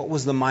written, what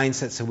was the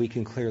mindset, so we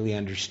can clearly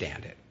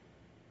understand it.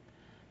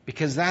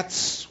 Because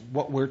that's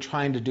what we're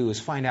trying to do, is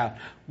find out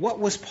what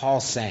was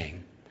Paul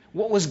saying?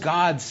 What was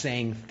God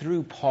saying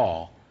through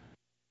Paul?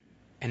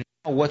 And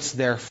what's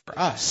there for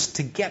us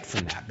to get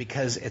from that?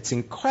 Because it's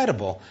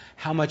incredible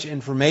how much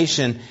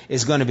information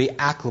is going to be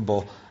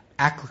applicable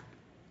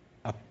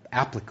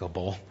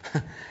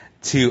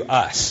to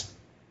us.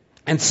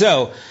 And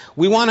so,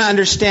 we want to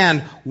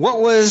understand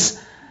what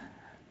was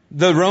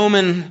the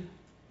Roman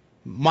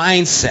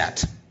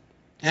mindset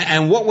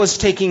and what was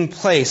taking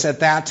place at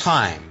that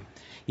time.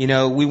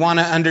 We want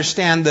to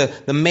understand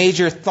the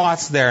major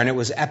thoughts there, and it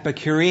was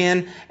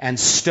Epicurean and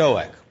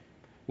Stoic,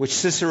 which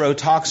Cicero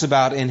talks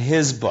about in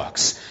his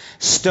books.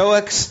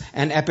 Stoics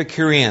and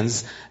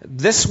Epicureans,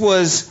 this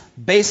was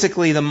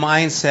basically the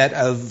mindset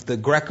of the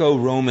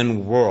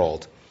Greco-Roman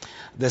world.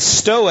 The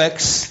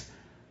Stoics,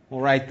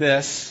 we'll write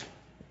this.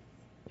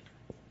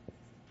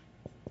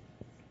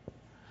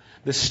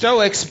 The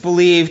Stoics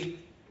believed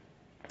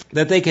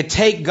that they could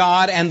take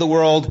God and the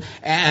world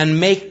and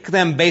make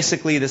them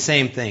basically the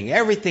same thing.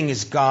 Everything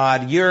is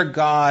God. You're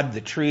God.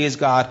 The tree is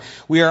God.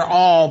 We are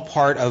all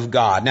part of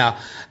God. Now,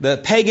 the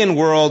pagan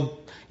world,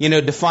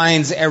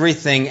 defines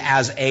everything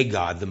as a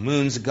God. The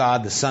moon's a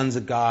God, the sun's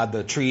a God,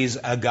 the tree's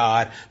a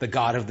God, the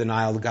God of the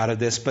Nile, the God of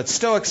this. But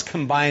Stoics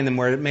combined them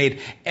where it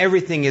made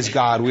everything is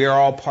God. We are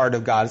all part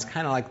of God. It's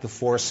kind of like the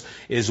force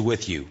is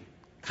with you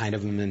kind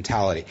of a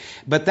mentality.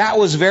 But that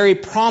was very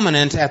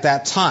prominent at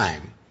that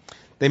time.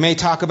 They may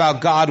talk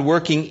about God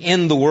working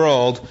in the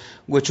world,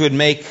 which would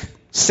make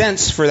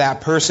sense for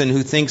that person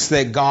who thinks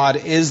that God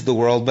is the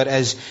world. But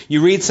as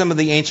you read some of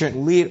the ancient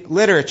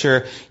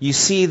literature, you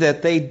see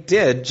that they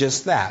did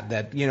just that.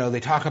 That, they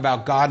talk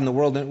about God in the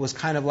world, and it was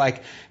kind of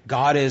like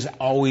God is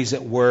always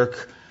at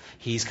work.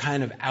 He's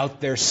kind of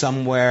out there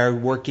somewhere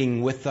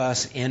working with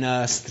us, in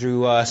us,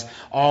 through us.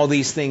 All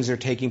these things are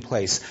taking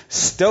place.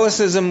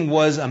 Stoicism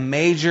was a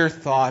major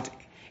thought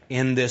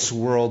in this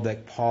world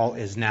that Paul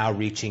is now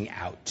reaching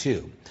out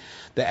to.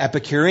 The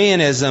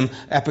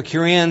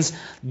Epicureans,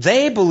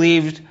 they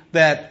believed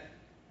that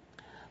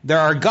there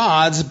are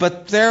gods,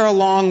 but they're a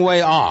long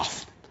way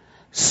off.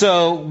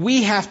 So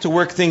we have to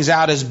work things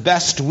out as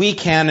best we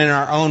can in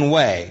our own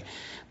way.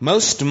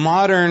 Most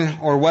modern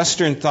or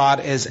Western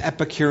thought is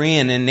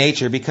Epicurean in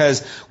nature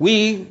because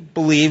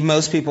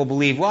most people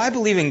believe, well, I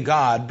believe in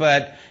God,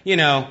 but,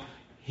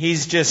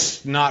 He's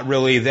just not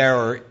really there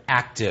or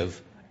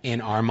active in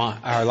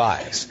our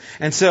lives.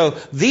 And so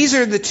these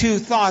are the two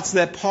thoughts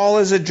that Paul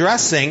is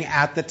addressing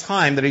at the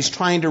time that he's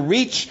trying to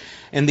reach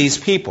in these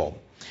people.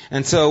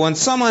 And so when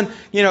someone,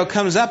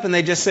 comes up and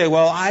they just say,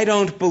 well, I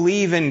don't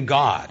believe in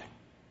God.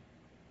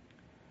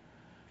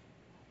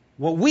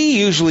 What we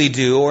usually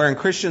do, or in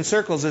Christian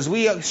circles, is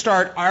we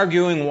start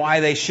arguing why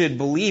they should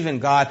believe in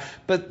God,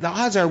 but the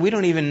odds are we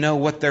don't even know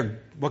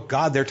what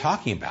God they're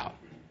talking about.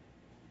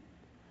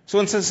 So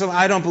when someone says,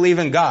 I don't believe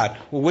in God,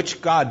 well, which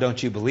God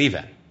don't you believe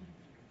in?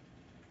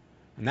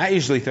 And that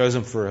usually throws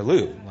them for a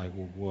loop. Like,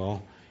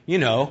 well,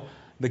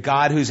 the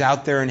God who's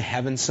out there in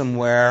heaven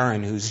somewhere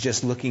and who's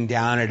just looking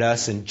down at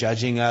us and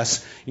judging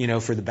us,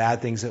 for the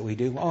bad things that we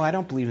do. Oh, I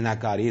don't believe in that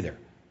God either.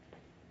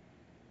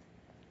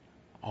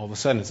 All of a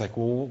sudden, it's like,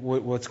 well,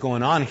 what's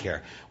going on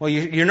here? Well,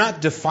 you're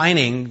not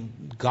defining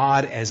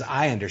God as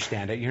I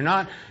understand it. You're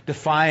not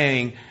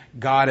defining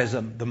God as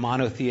the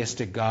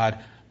monotheistic God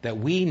that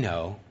we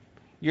know.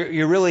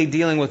 You're really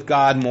dealing with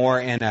God more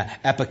in an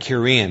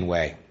Epicurean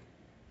way.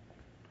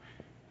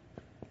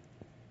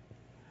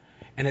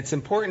 And it's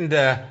important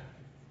to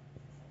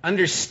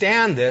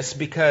understand this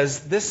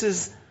because this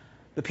is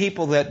the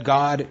people that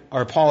God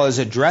or Paul is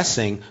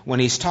addressing when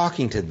he's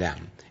talking to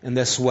them in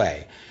this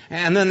way.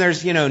 And then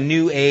there's,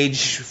 New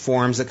Age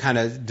forms that kind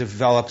of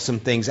develop some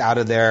things out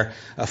of there.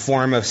 A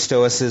form of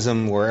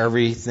Stoicism where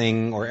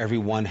everything or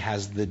everyone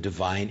has the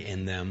divine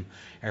in them.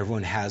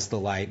 Everyone has the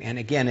light. And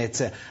again, it's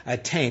a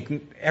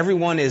tank.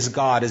 Everyone is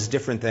God is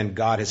different than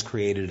God has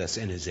created us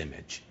in His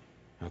image.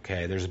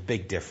 Okay, there's a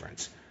big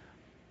difference.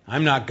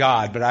 I'm not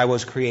God, but I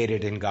was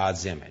created in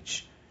God's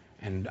image.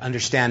 And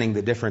understanding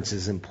the difference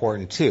is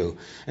important too.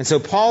 And so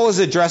Paul is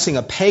addressing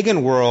a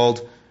pagan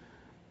world,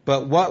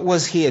 but what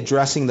was he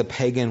addressing the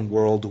pagan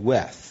world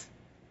with?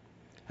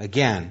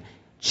 Again,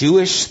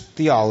 Jewish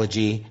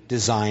theology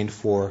designed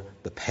for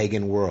the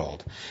pagan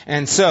world.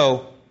 And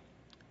so,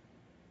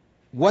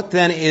 what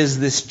then is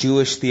this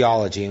Jewish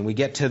theology? And we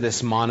get to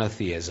this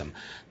monotheism.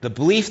 The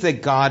belief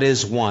that God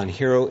is one.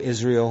 Hear, O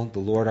Israel, the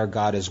Lord our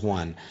God is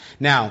one.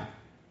 Now,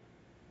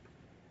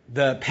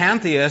 the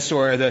pantheists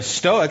or the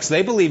Stoics,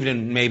 they believed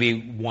in maybe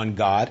one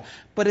God,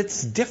 but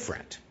it's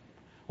different.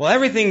 Well,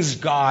 everything's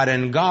God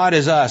and God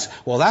is us.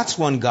 Well, that's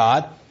one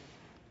God.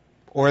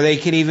 Or they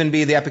could even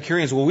be the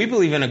Epicureans. Well, we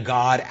believe in a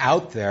God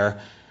out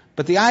there.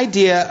 But the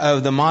idea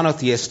of the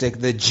monotheistic,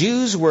 the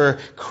Jews were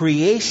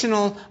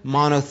creational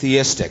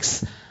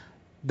monotheistics.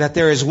 That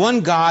there is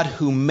one God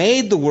who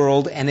made the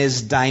world and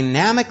is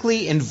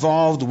dynamically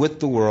involved with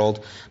the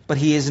world, but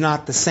He is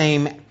not the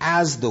same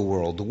as the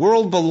world. The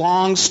world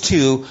belongs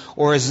to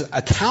or is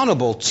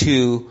accountable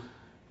to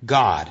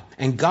God.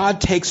 And God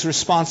takes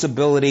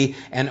responsibility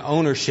and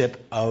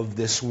ownership of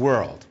this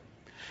world.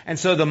 And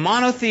so the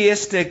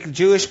monotheistic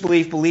Jewish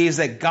belief believes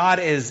that God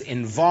is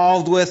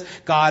involved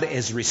with, God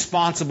is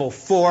responsible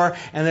for,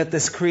 and that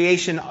this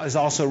creation is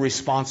also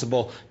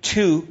responsible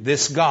to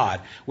this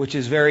God, which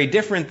is very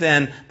different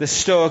than the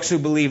Stoics who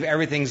believe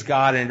everything's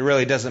God and it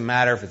really doesn't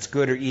matter if it's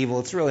good or evil.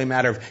 It's really a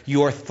matter of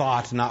your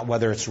thought, not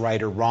whether it's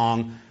right or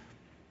wrong.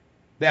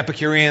 The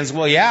Epicureans,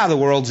 well, yeah, the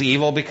world's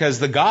evil because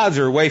the gods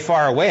are way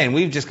far away and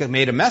we've just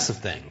made a mess of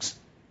things.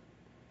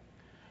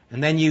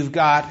 And then you've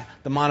got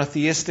the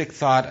monotheistic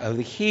thought of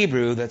the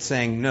Hebrew that's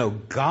saying, no,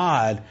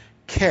 God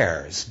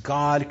cares.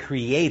 God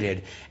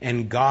created,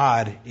 and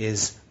God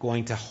is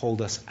going to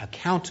hold us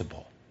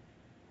accountable.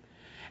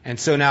 And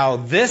so now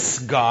this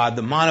God,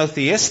 the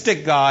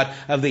monotheistic God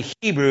of the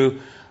Hebrew,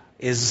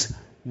 is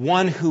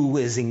one who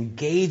is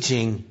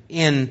engaging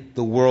in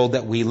the world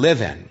that we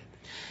live in.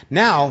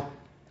 Now,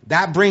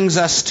 that brings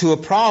us to a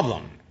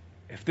problem.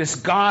 If this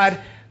God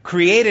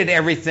created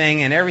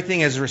everything and everything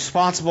is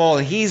responsible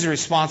and He's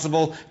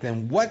responsible,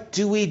 then what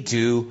do we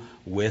do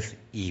with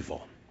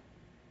evil?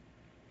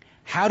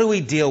 How do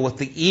we deal with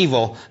the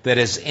evil that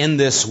is in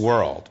this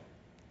world?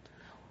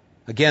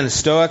 Again, the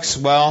Stoics,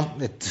 well,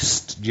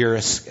 it's your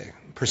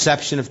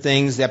perception of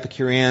things. The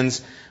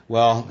Epicureans,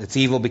 well, it's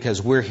evil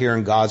because we're here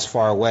and God's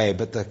far away.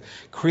 But the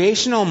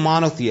creational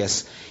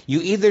monotheists,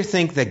 you either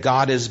think that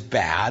God is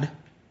bad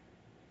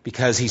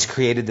because He's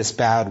created this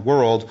bad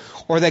world,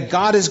 or that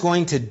God is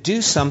going to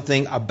do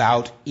something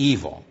about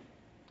evil.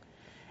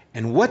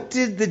 And what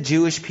did the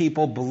Jewish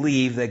people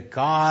believe that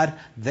God,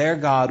 their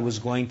God, was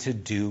going to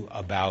do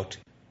about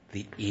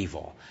the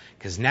evil?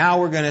 Because now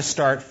we're going to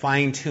start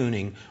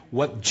fine-tuning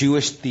what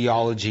Jewish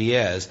theology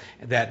is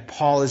that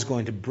Paul is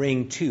going to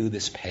bring to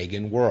this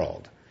pagan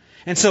world.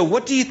 And so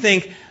what do you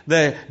think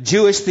the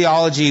Jewish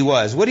theology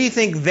was? What do you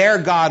think their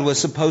God was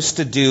supposed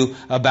to do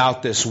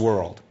about this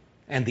world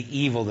and the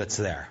evil that's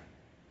there?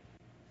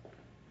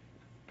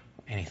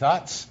 Any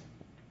thoughts?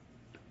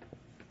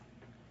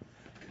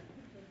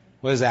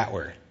 What is that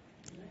word?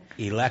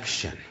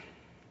 Election.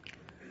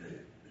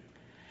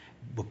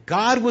 What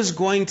God was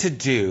going to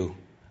do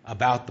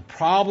about the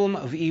problem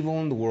of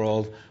evil in the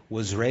world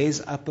was raise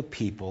up a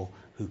people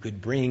who could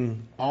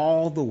bring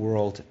all the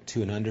world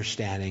to an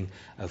understanding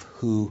of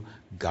who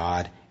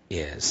God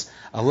is.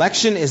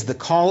 Election is the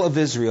call of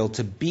Israel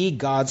to be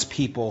God's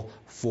people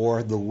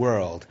for the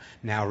world.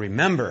 Now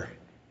remember,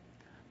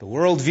 the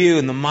worldview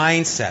and the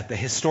mindset, the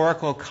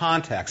historical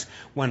context.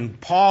 When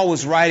Paul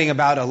was writing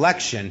about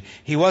election,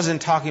 he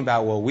wasn't talking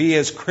about, well, we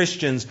as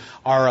Christians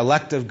are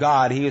elect of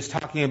God. He was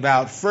talking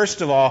about,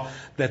 first of all,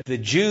 that the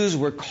Jews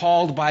were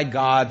called by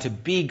God to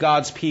be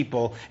God's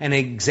people, an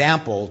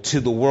example to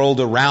the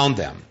world around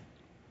them.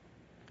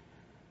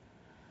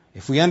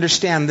 If we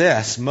understand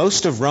this,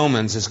 most of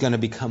Romans is going to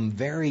become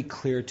very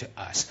clear to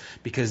us,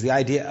 because the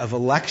idea of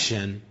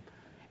election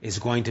is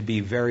going to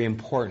be very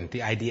important.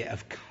 The idea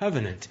of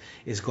covenant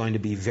is going to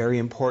be very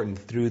important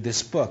through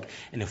this book.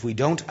 And if we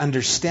don't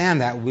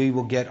understand that, we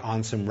will get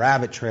on some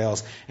rabbit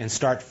trails and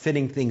start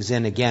fitting things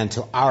in again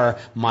to our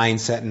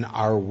mindset and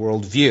our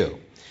worldview.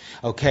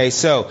 Okay,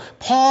 so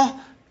Paul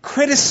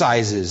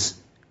criticizes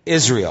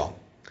Israel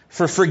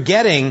for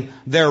forgetting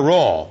their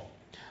role.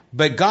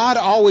 But God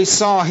always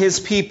saw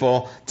His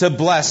people to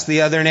bless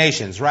the other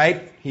nations,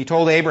 right? He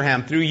told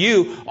Abraham, through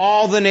you,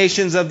 all the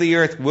nations of the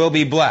earth will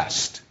be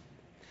blessed.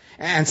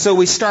 And so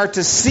we start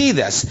to see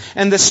this.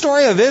 And the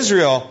story of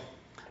Israel,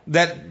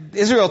 that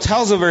Israel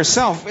tells of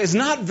herself is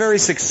not very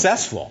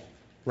successful,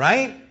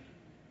 right?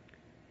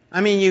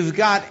 I mean, you've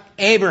got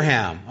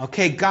Abraham.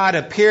 Okay, God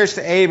appears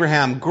to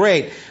Abraham.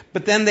 Great.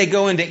 But then they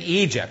go into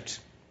Egypt.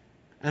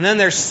 And then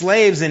they're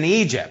slaves in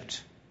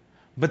Egypt.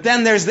 But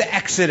then there's the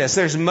Exodus.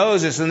 There's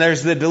Moses and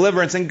there's the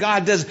deliverance. And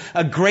God does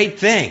a great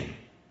thing.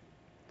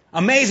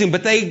 Amazing.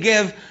 But they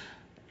give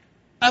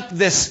up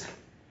this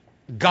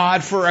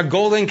God for a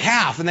golden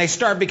calf. And they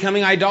start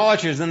becoming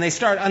idolaters. And they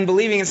start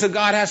unbelieving. And so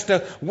God has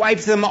to wipe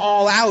them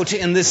all out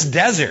in this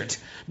desert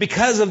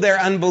because of their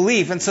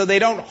unbelief. And so they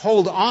don't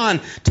hold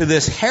on to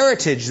this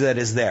heritage that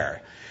is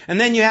there. And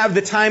then you have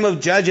the time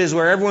of Judges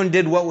where everyone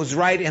did what was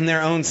right in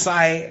their own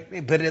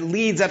sight, but it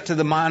leads up to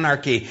the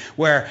monarchy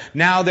where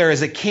now there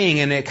is a king,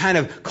 and it kind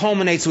of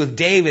culminates with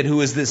David,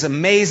 who is this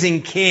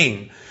amazing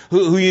king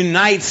who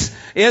unites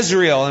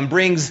Israel and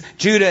brings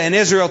Judah and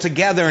Israel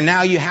together, and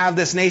now you have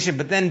this nation.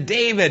 But then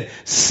David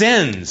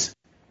sins,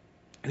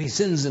 and he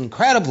sins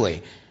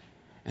incredibly.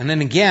 And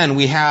then again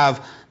we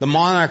have the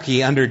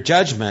monarchy under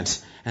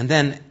judgment, and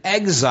then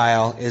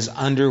exile is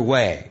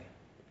underway.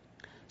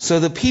 So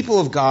the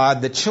people of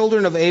God, the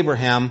children of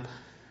Abraham,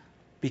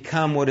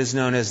 become what is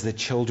known as the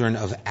children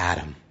of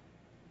Adam.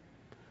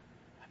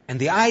 And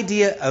the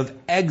idea of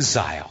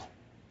exile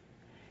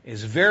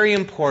is very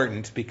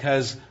important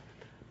because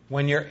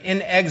when you're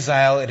in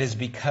exile, it is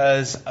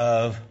because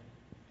of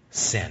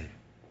sin.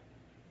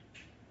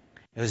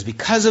 It was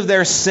because of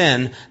their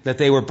sin that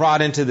they were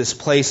brought into this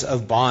place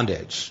of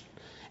bondage.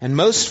 And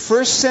most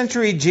first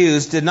century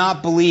Jews did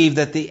not believe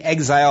that the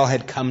exile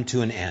had come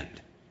to an end.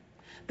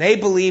 They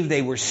believed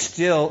they were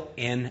still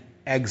in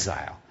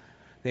exile.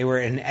 They were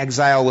in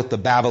exile with the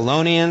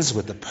Babylonians,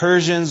 with the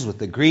Persians, with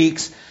the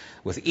Greeks,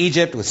 with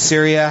Egypt, with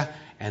Syria,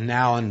 and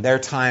now in their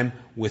time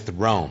with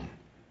Rome.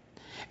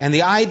 And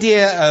the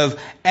idea of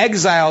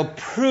exile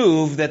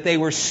proved that they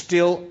were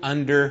still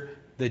under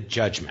the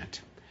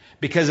judgment.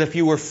 Because if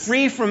you were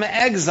free from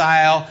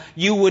exile,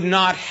 you would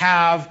not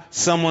have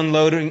someone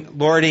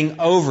lording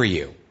over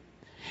you.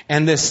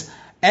 And this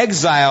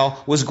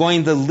exile was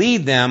going to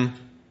lead them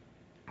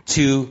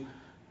to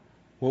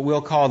what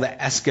we'll call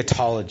the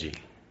eschatology.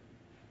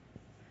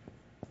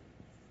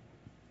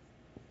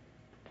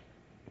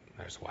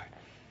 There's why.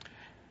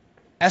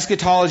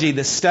 Eschatology,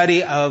 the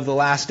study of the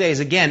last days.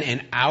 Again,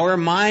 in our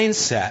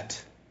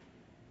mindset,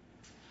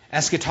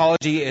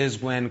 eschatology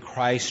is when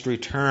Christ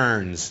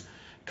returns,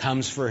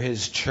 comes for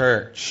His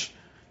church.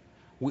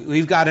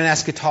 We've got an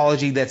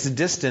eschatology that's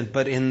distant,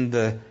 but in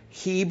the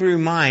Hebrew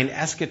mind,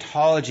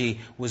 eschatology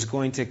was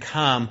going to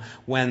come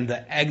when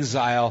the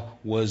exile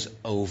was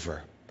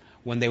over,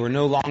 when they were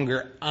no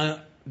longer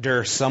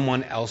under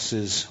someone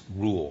else's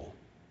rule.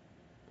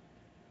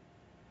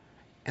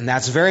 And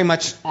that's very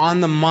much on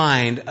the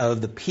mind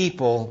of the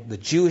people, the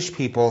Jewish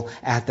people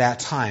at that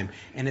time.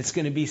 And it's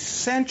going to be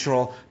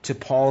central to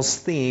Paul's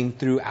theme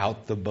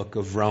throughout the book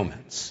of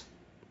Romans.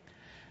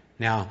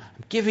 Now,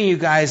 I'm giving you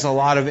guys a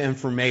lot of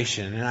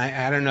information, and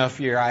I don't know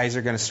if your eyes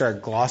are going to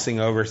start glossing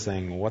over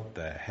saying, what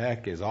the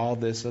heck is all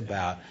this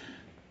about?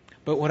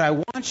 But what I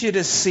want you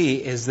to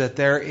see is that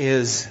there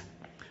is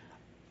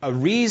a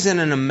reason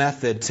and a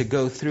method to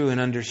go through and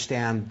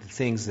understand the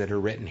things that are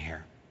written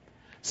here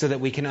so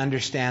that we can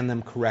understand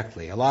them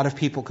correctly. A lot of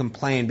people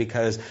complain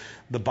because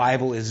the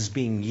Bible is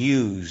being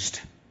used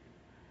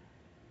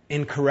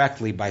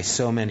incorrectly by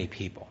so many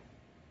people.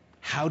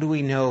 How do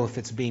we know if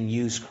it's being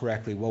used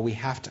correctly? Well, we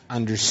have to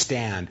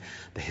understand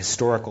the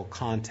historical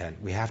content.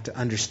 We have to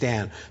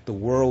understand the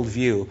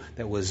worldview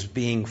that was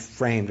being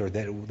framed or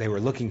that they were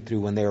looking through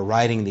when they were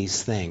writing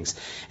these things.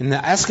 And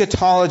the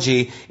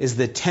eschatology is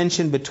the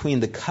tension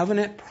between the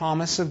covenant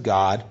promise of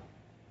God.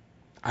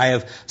 I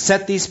have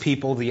set these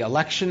people, the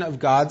election of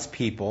God's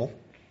people,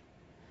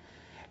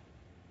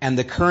 and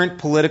the current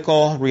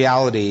political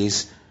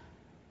realities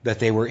that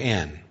they were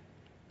in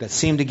that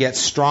seem to get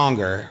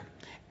stronger,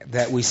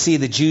 that we see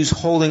the Jews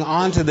holding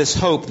on to this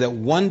hope that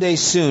one day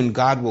soon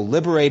God will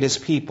liberate His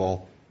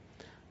people.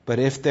 But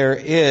if there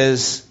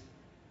is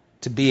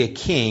to be a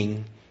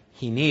king,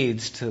 He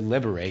needs to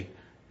liberate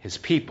His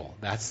people.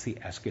 That's the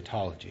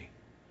eschatology.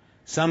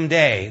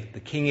 Someday, the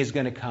king is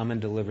going to come and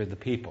deliver the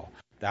people.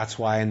 That's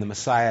why in the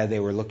Messiah they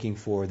were looking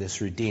for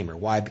this Redeemer.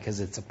 Why? Because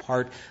it's a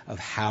part of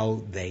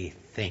how they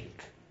think.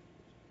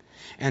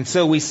 And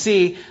so we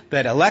see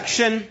that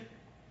election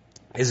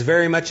is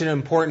very much an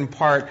important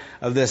part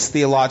of this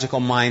theological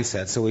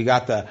mindset. So we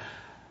got the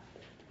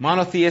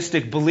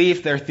monotheistic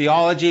belief, their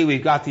theology.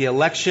 We've got the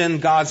election,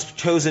 God's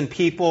chosen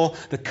people,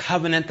 the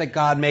covenant that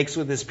God makes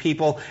with His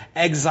people.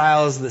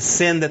 Exile is the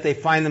sin that they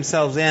find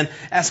themselves in.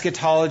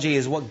 Eschatology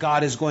is what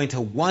God is going to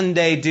one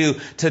day do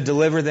to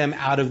deliver them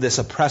out of this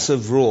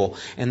oppressive rule.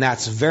 And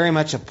that's very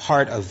much a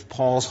part of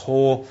Paul's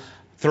whole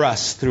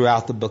thrust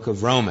throughout the book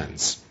of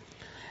Romans.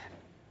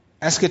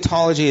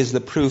 Eschatology is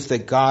the proof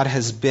that God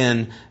has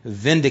been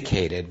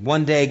vindicated.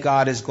 One day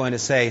God is going to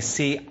say,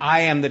 see,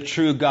 I am the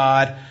true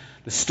God.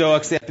 The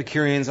Stoics, the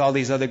Epicureans, all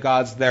these other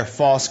gods, they're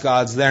false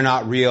gods. They're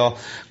not real.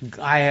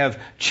 I have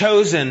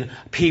chosen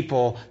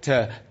people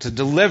to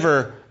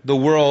deliver the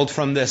world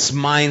from this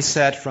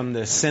mindset, from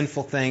the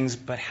sinful things,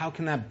 but how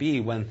can that be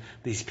when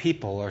these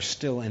people are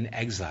still in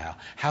exile?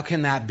 How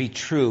can that be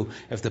true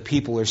if the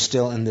people are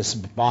still in this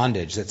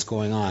bondage that's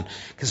going on?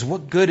 Because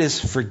what good is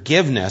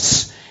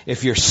forgiveness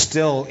if you're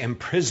still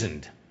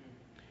imprisoned?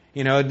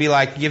 You know, it'd be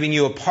like giving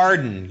you a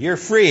pardon. You're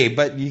free,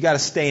 but you got to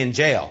stay in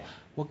jail.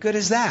 What good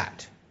is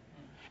that?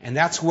 And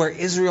that's where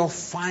Israel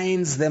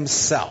finds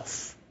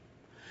themselves.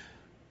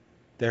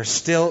 They're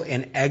still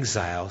in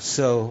exile,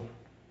 so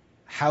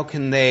how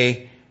can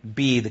they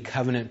be the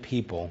covenant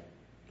people?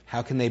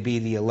 How can they be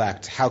the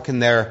elect? How can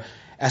their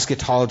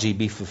eschatology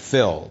be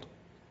fulfilled?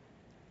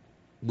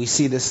 We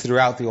see this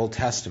throughout the Old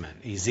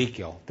Testament.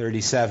 Ezekiel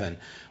 37,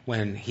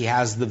 when he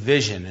has the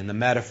vision and the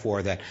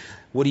metaphor that,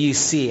 what do you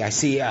see? I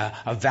see a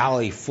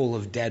valley full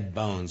of dead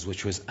bones,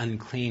 which was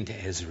unclean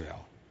to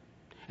Israel.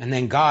 And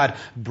then God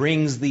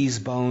brings these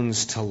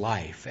bones to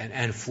life,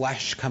 and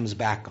flesh comes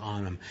back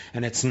on them.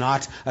 And it's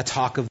not a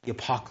talk of the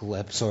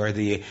apocalypse or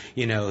the,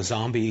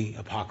 zombie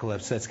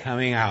apocalypse that's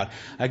coming out.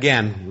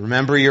 Again,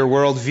 remember your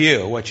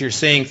worldview, what you're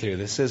seeing through.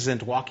 This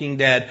isn't Walking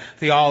Dead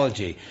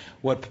theology.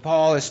 What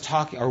Paul is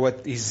talking, or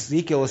what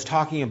Ezekiel is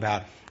talking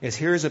about, is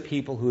here's a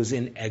people who is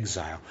in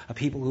exile, a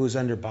people who is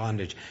under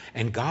bondage,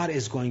 and God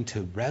is going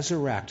to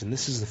resurrect, and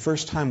this is the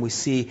first time we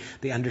see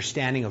the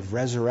understanding of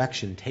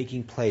resurrection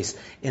taking place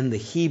in the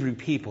Hebrew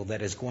people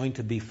that is going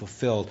to be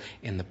fulfilled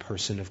in the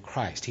person of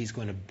Christ. He's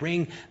going to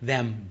bring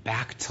them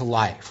back to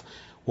life.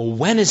 Well,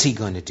 when is he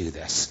going to do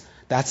this?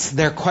 That's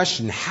their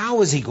question.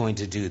 How is he going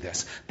to do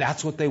this?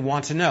 That's what they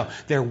want to know.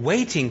 They're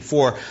waiting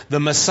for the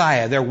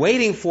Messiah. They're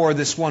waiting for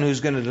this one who's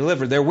going to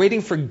deliver. They're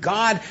waiting for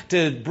God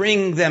to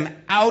bring them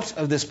out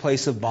of this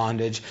place of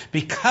bondage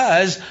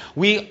because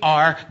we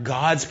are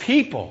God's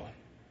people.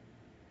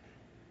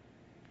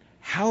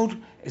 How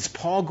is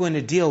Paul going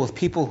to deal with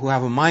people who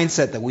have a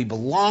mindset that we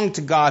belong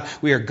to God,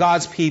 we are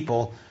God's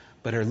people,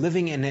 but are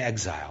living in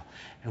exile?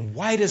 And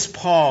why does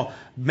Paul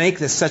make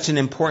this such an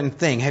important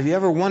thing? Have you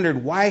ever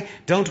wondered, why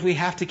don't we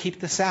have to keep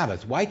the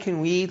Sabbath? Why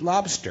can we eat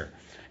lobster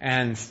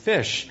and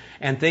fish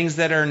and things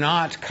that are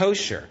not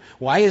kosher?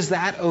 Why is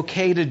that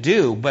okay to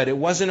do, but it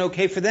wasn't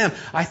okay for them?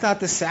 I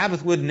thought the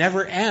Sabbath would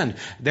never end.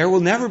 There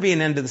will never be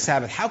an end to the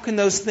Sabbath. How can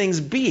those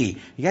things be?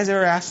 You guys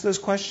ever ask those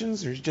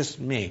questions, or is it just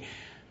me?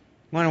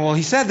 Well,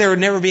 he said there would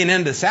never be an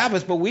end to the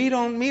Sabbath, but we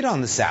don't meet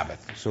on the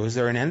Sabbath. So is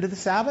there an end to the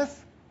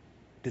Sabbath?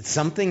 Did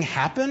something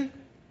happen?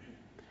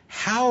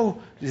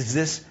 How does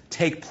this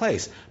take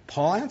place?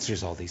 Paul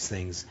answers all these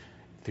things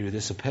through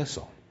this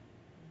epistle.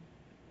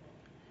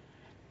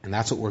 And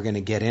that's what we're going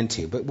to get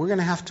into. But we're going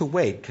to have to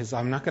wait, because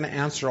I'm not going to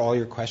answer all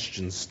your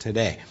questions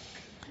today.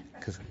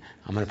 Because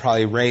I'm going to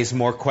probably raise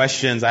more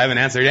questions. I haven't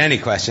answered any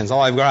questions.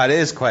 All I've got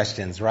is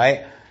questions,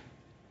 right?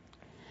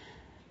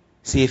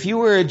 See, if you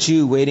were a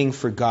Jew waiting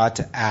for God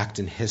to act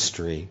in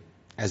history,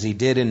 as he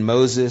did in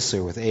Moses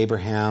or with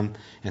Abraham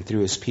and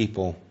through his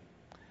people,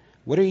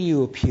 what are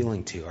you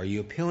appealing to? Are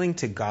you appealing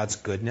to God's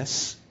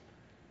goodness?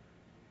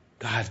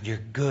 God, you're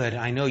good.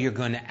 I know you're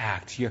going to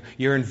act.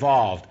 You're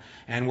involved.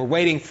 And we're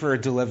waiting for a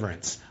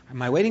deliverance.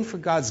 Am I waiting for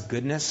God's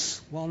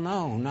goodness? Well,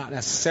 no, not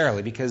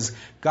necessarily, because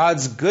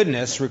God's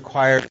goodness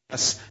requires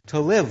us to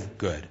live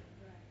good.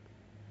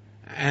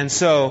 And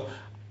so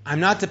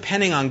I'm not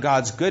depending on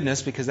God's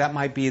goodness, because that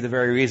might be the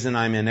very reason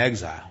I'm in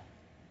exile.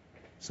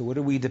 So what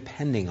are we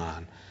depending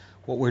on?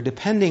 What we're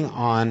depending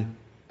on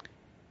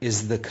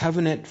is the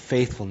covenant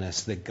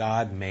faithfulness that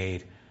God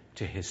made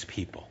to his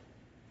people.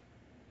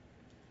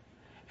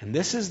 And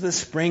this is the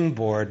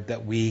springboard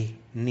that we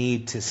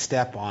need to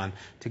step on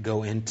to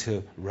go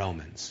into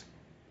Romans.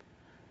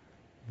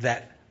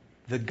 That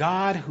the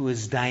God who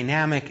is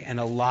dynamic and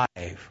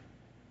alive,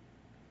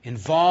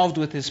 involved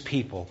with his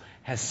people,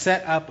 has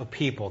set up a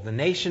people, the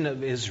nation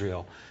of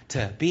Israel,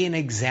 to be an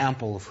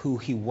example of who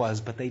he was,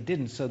 but they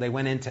didn't, so they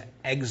went into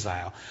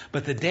exile.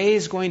 But the day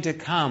is going to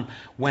come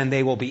when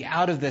they will be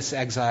out of this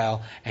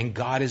exile and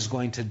God is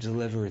going to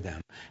deliver them.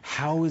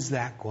 How is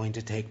that going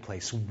to take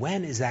place?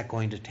 When is that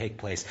going to take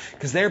place?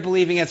 Because they're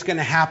believing it's going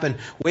to happen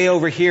way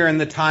over here in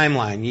the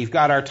timeline. You've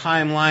got our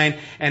timeline,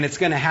 and it's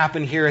going to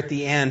happen here at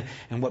the end.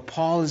 And what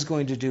Paul is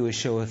going to do is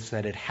show us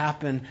that it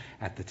happened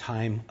at the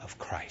time of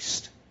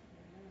Christ.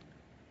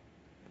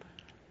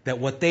 That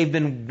what they've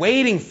been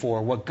waiting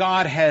for, what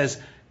God has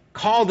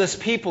called this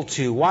people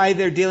to, why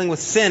they're dealing with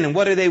sin, and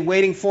what are they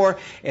waiting for?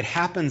 It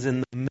happens in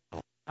the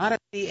middle, not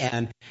at the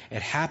end.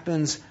 It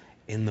happens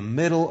in the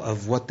middle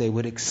of what they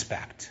would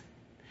expect.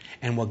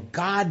 And what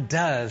God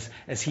does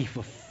is he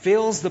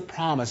fulfills the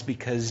promise,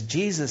 because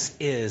Jesus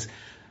is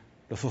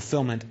the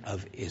fulfillment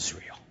of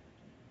Israel.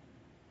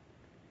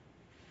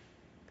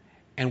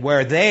 And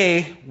where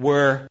they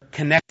were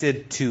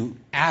connected to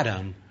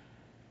Adam,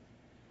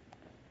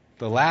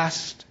 the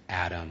last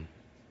Adam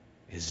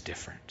is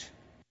different.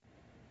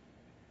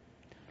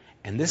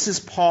 And this is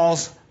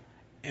Paul's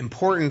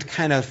important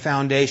kind of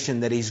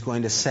foundation that he's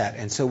going to set.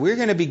 And so we're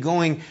going to be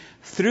going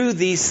through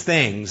these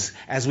things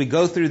as we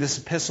go through this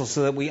epistle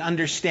so that we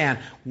understand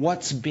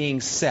what's being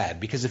said.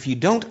 Because if you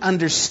don't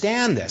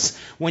understand this,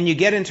 when you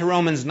get into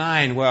Romans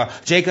 9, well,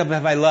 Jacob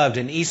have I loved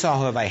and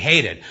Esau have I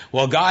hated.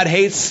 Well, God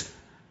hates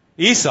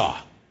Esau.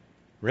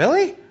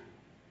 Really?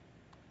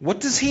 What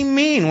does he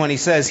mean when he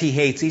says he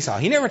hates Esau?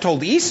 He never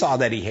told Esau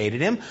that he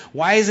hated him.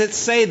 Why does it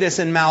say this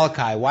in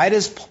Malachi? Why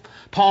does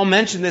Paul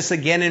mention this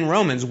again in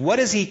Romans? What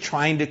is he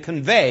trying to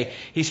convey?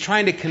 He's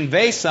trying to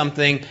convey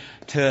something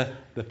to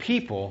the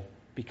people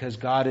because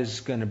God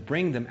is going to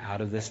bring them out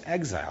of this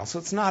exile. So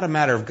it's not a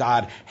matter of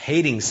God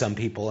hating some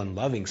people and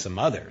loving some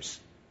others.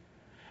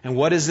 And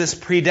what is this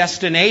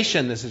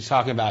predestination this is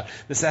talking about?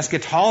 This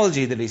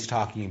eschatology that he's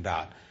talking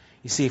about?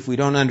 You see, if we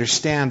don't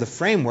understand the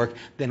framework,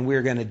 then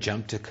we're going to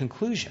jump to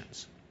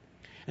conclusions.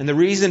 And the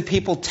reason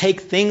people take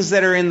things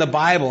that are in the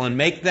Bible and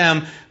make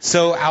them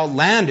so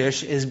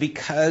outlandish is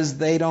because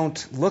they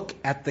don't look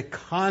at the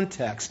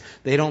context.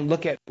 They don't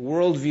look at the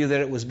worldview that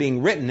it was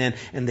being written in,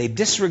 and they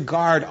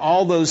disregard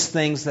all those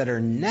things that are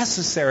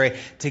necessary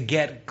to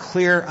get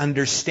clear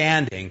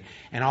understanding.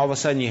 And all of a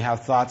sudden you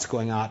have thoughts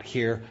going out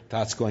here,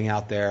 thoughts going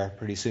out there.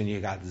 Pretty soon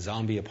you got the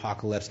zombie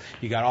apocalypse.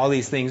 You got all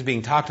these things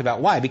being talked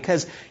about. Why?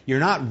 Because you're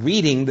not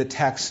reading the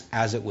text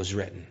as it was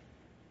written.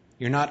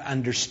 You're not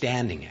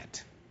understanding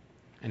it.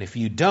 And if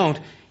you don't,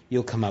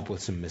 you'll come up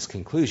with some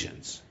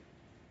misconclusions.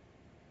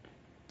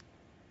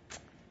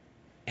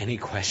 Any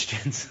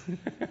questions?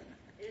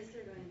 Is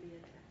there going to be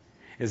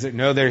a test?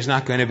 No, there's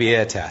not going to be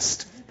a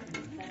test.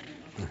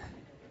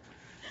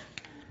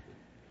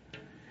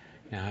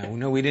 Now, I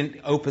know we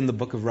didn't open the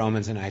book of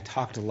Romans, and I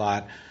talked a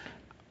lot.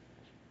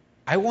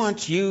 I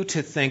want you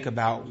to think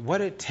about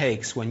what it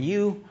takes when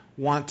you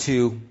want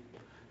to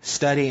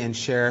study and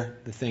share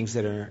the things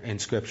that are in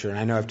Scripture. And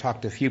I know I've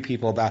talked to a few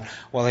people about,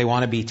 well, they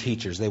want to be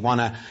teachers. They want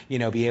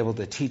to, be able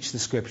to teach the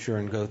Scripture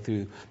and go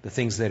through the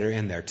things that are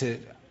in there.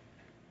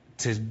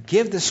 To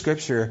give the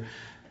Scripture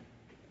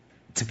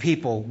to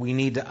people, we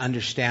need to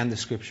understand the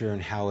Scripture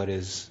and how it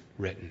is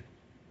written.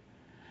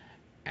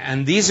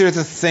 And these are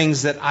the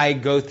things that I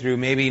go through,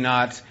 maybe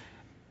not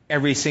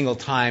every single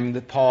time.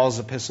 That Paul's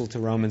epistle to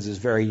Romans is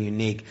very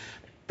unique.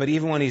 But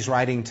even when he's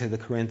writing to the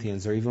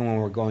Corinthians, or even when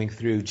we're going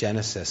through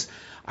Genesis,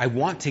 I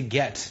want to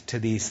get to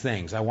these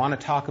things. I want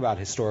to talk about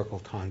historical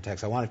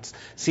context. I want to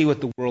see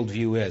what the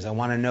worldview is. I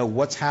want to know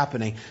what's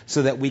happening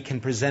so that we can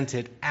present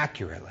it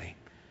accurately.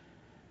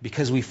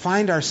 Because we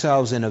find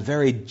ourselves in a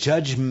very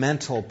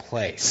judgmental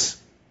place.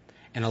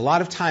 And a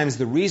lot of times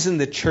the reason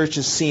the church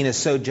is seen as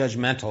so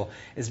judgmental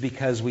is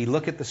because we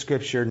look at the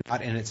Scripture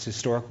not in its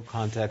historical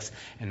context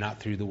and not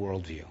through the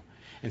worldview.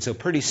 And so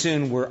pretty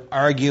soon we're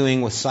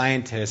arguing with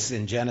scientists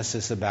in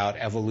Genesis about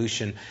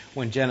evolution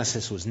when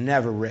Genesis was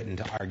never written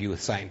to argue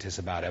with scientists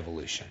about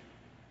evolution.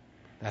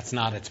 That's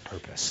not its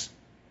purpose.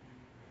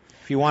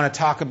 If you want to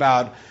talk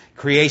about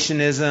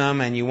creationism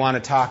and you want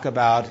to talk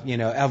about,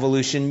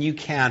 evolution, you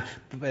can,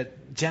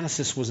 but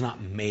Genesis was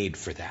not made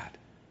for that.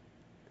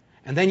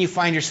 And then you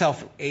find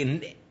yourself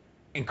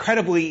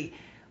incredibly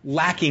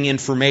lacking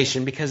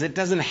information because it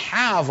doesn't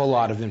have a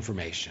lot of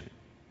information.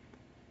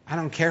 I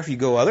don't care if you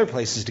go other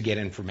places to get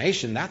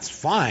information, that's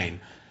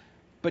fine.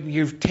 But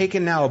you've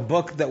taken now a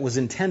book that was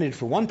intended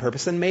for one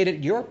purpose and made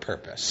it your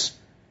purpose.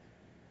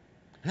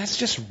 And that's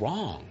just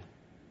wrong.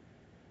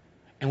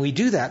 And we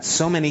do that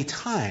so many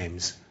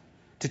times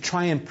to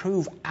try and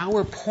prove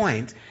our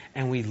point,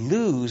 and we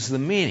lose the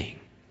meaning.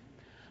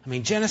 I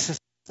mean, Genesis is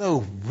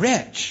so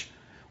rich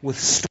with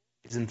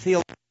stories and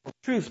theological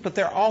truths, but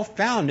they're all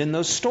found in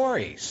those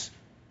stories.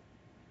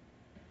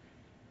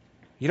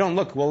 You don't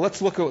look, well,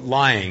 let's look at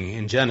lying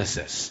in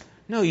Genesis.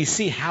 No, you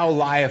see how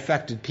lie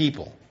affected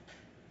people.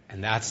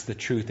 And that's the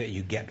truth that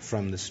you get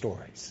from the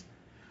stories.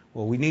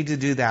 Well, we need to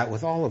do that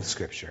with all of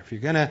Scripture. If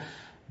you're going to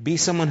be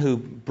someone who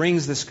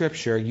brings the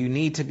Scripture, you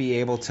need to be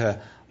able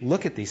to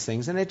look at these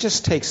things, and it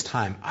just takes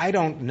time. I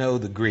don't know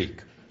the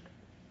Greek.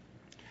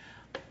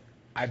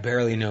 I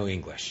barely know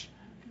English.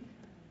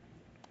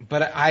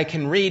 But I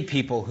can read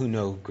people who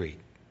know Greek.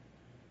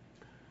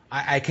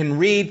 I can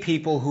read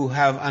people who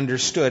have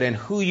understood, and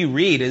who you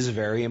read is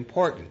very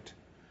important.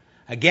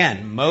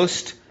 Again,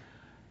 most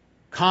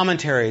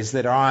commentaries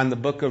that are on the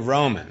book of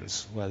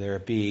Romans, whether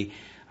it be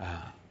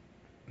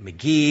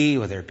McGee,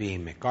 whether it be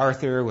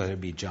MacArthur, whether it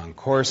be John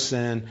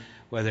Corson,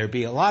 whether it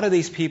be a lot of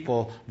these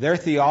people, their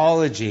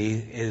theology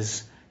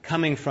is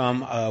coming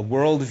from a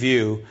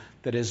worldview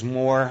that is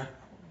more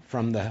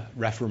from the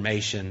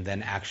Reformation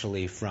than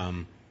actually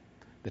from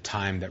the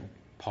time that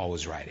Paul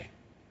was writing.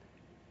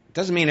 It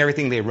doesn't mean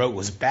everything they wrote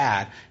was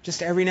bad.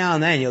 Just every now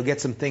and then you'll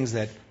get some things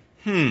that,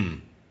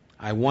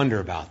 I wonder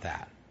about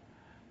that.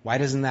 Why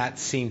doesn't that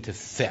seem to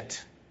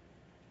fit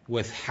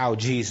with how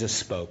Jesus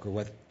spoke or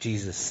what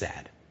Jesus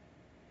said?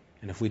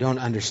 And if we don't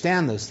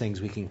understand those things,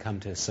 we can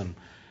come to some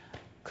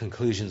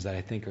conclusions that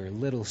I think are a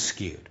little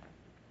skewed.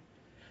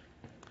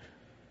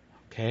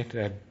 Okay,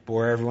 did I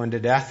bore everyone to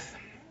death?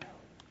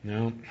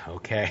 No?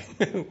 Okay.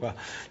 Well,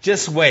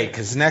 just wait,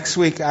 because next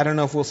week, I don't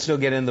know if we'll still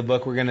get in the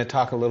book. We're going to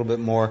talk a little bit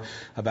more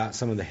about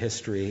some of the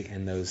history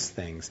and those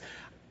things.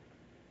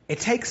 It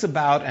takes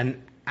about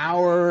an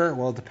hour,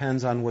 well, it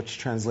depends on which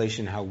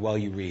translation, how well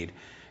you read.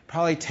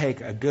 Probably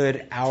take a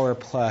good hour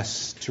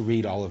plus to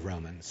read all of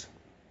Romans.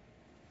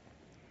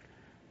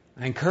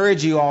 I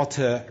encourage you all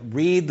to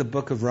read the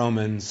book of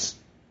Romans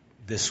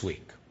this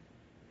week.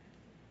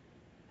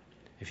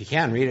 If you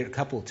can, read it a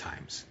couple of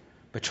times.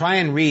 But try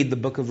and read the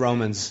book of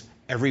Romans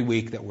every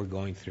week that we're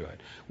going through it.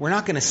 We're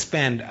not going to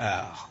spend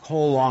a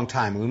whole long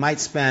time. We might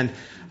spend,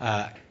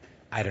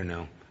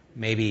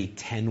 maybe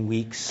 10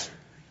 weeks,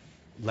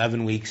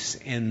 11 weeks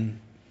in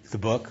the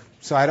book.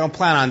 So I don't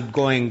plan on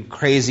going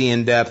crazy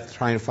in depth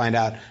trying to find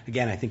out.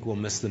 Again, I think we'll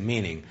miss the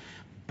meaning.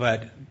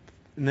 But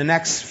in the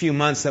next few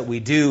months that we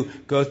do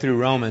go through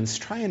Romans,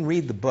 try and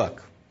read the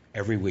book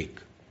every week.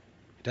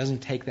 It doesn't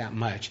take that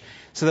much,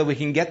 so that we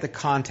can get the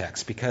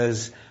context,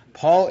 because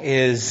Paul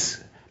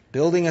is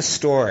building a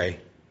story,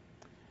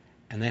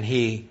 and then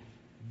he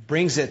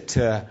brings it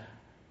to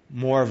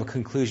more of a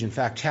conclusion. In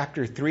fact,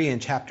 chapter 3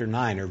 and chapter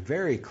 9 are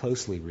very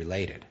closely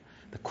related.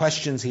 The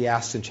questions he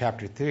asks in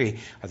chapter 3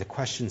 are the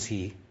questions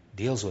he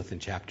deals with in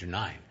chapter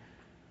 9.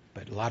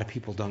 But a lot of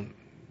people don't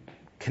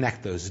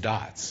connect those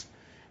dots.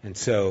 And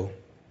so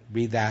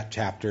read that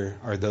chapter,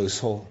 or those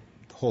whole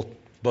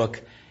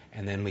book,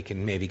 and then we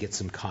can maybe get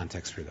some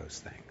context for those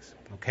things.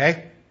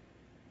 Okay?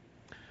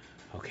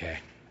 Okay.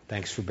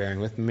 Thanks for bearing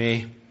with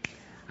me.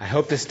 I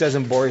hope this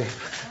doesn't bore you.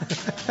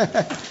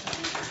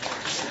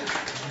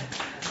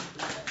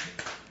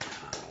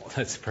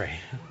 Let's pray.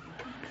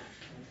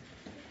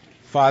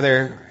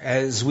 Father,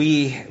 as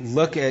we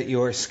look at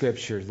your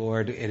scripture,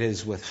 Lord, it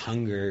is with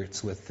hunger,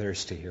 it's with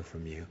thirst to hear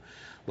from you.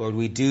 Lord,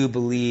 we do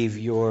believe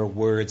your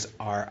words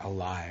are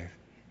alive,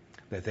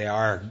 that they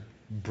are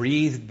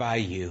breathed by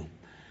you,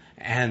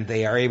 and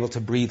they are able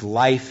to breathe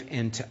life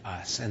into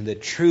us. And the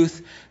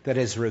truth that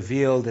is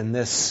revealed in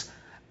this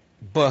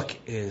book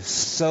is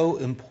so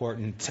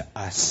important to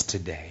us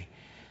today.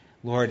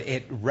 Lord,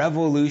 it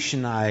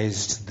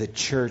revolutionized the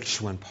church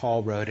when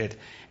Paul wrote it,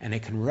 and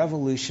it can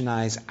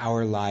revolutionize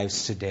our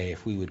lives today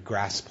if we would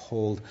grasp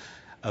hold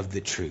of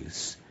the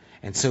truths.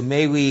 And so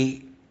may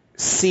we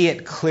see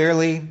it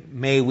clearly,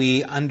 may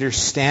we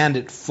understand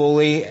it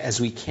fully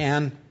as we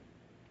can,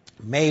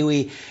 may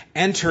we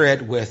enter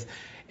it with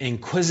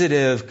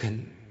inquisitive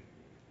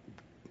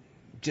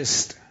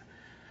just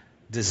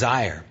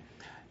desire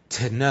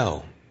to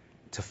know,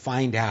 to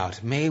find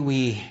out. May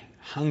we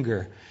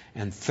hunger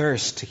and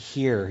thirst to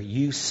hear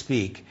you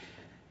speak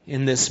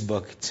in this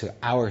book to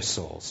our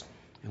souls.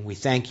 And we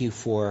thank you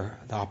for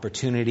the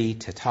opportunity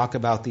to talk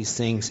about these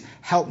things.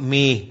 Help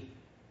me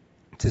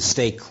to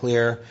stay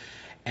clear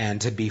and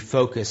to be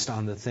focused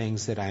on the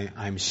things that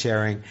I'm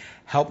sharing.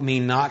 Help me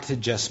not to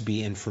just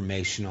be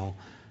informational,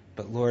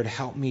 but Lord,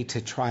 help me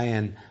to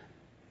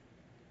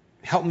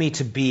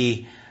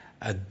be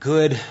a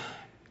good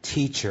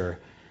teacher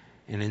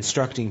in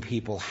instructing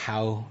people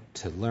how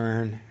to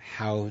learn,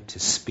 how to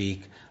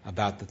speak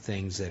about the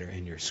things that are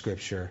in your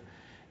scripture.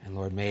 And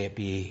Lord, may it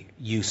be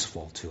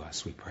useful to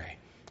us, we pray.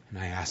 And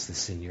I ask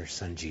this in your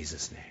Son,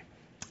 Jesus' name.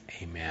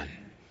 Amen.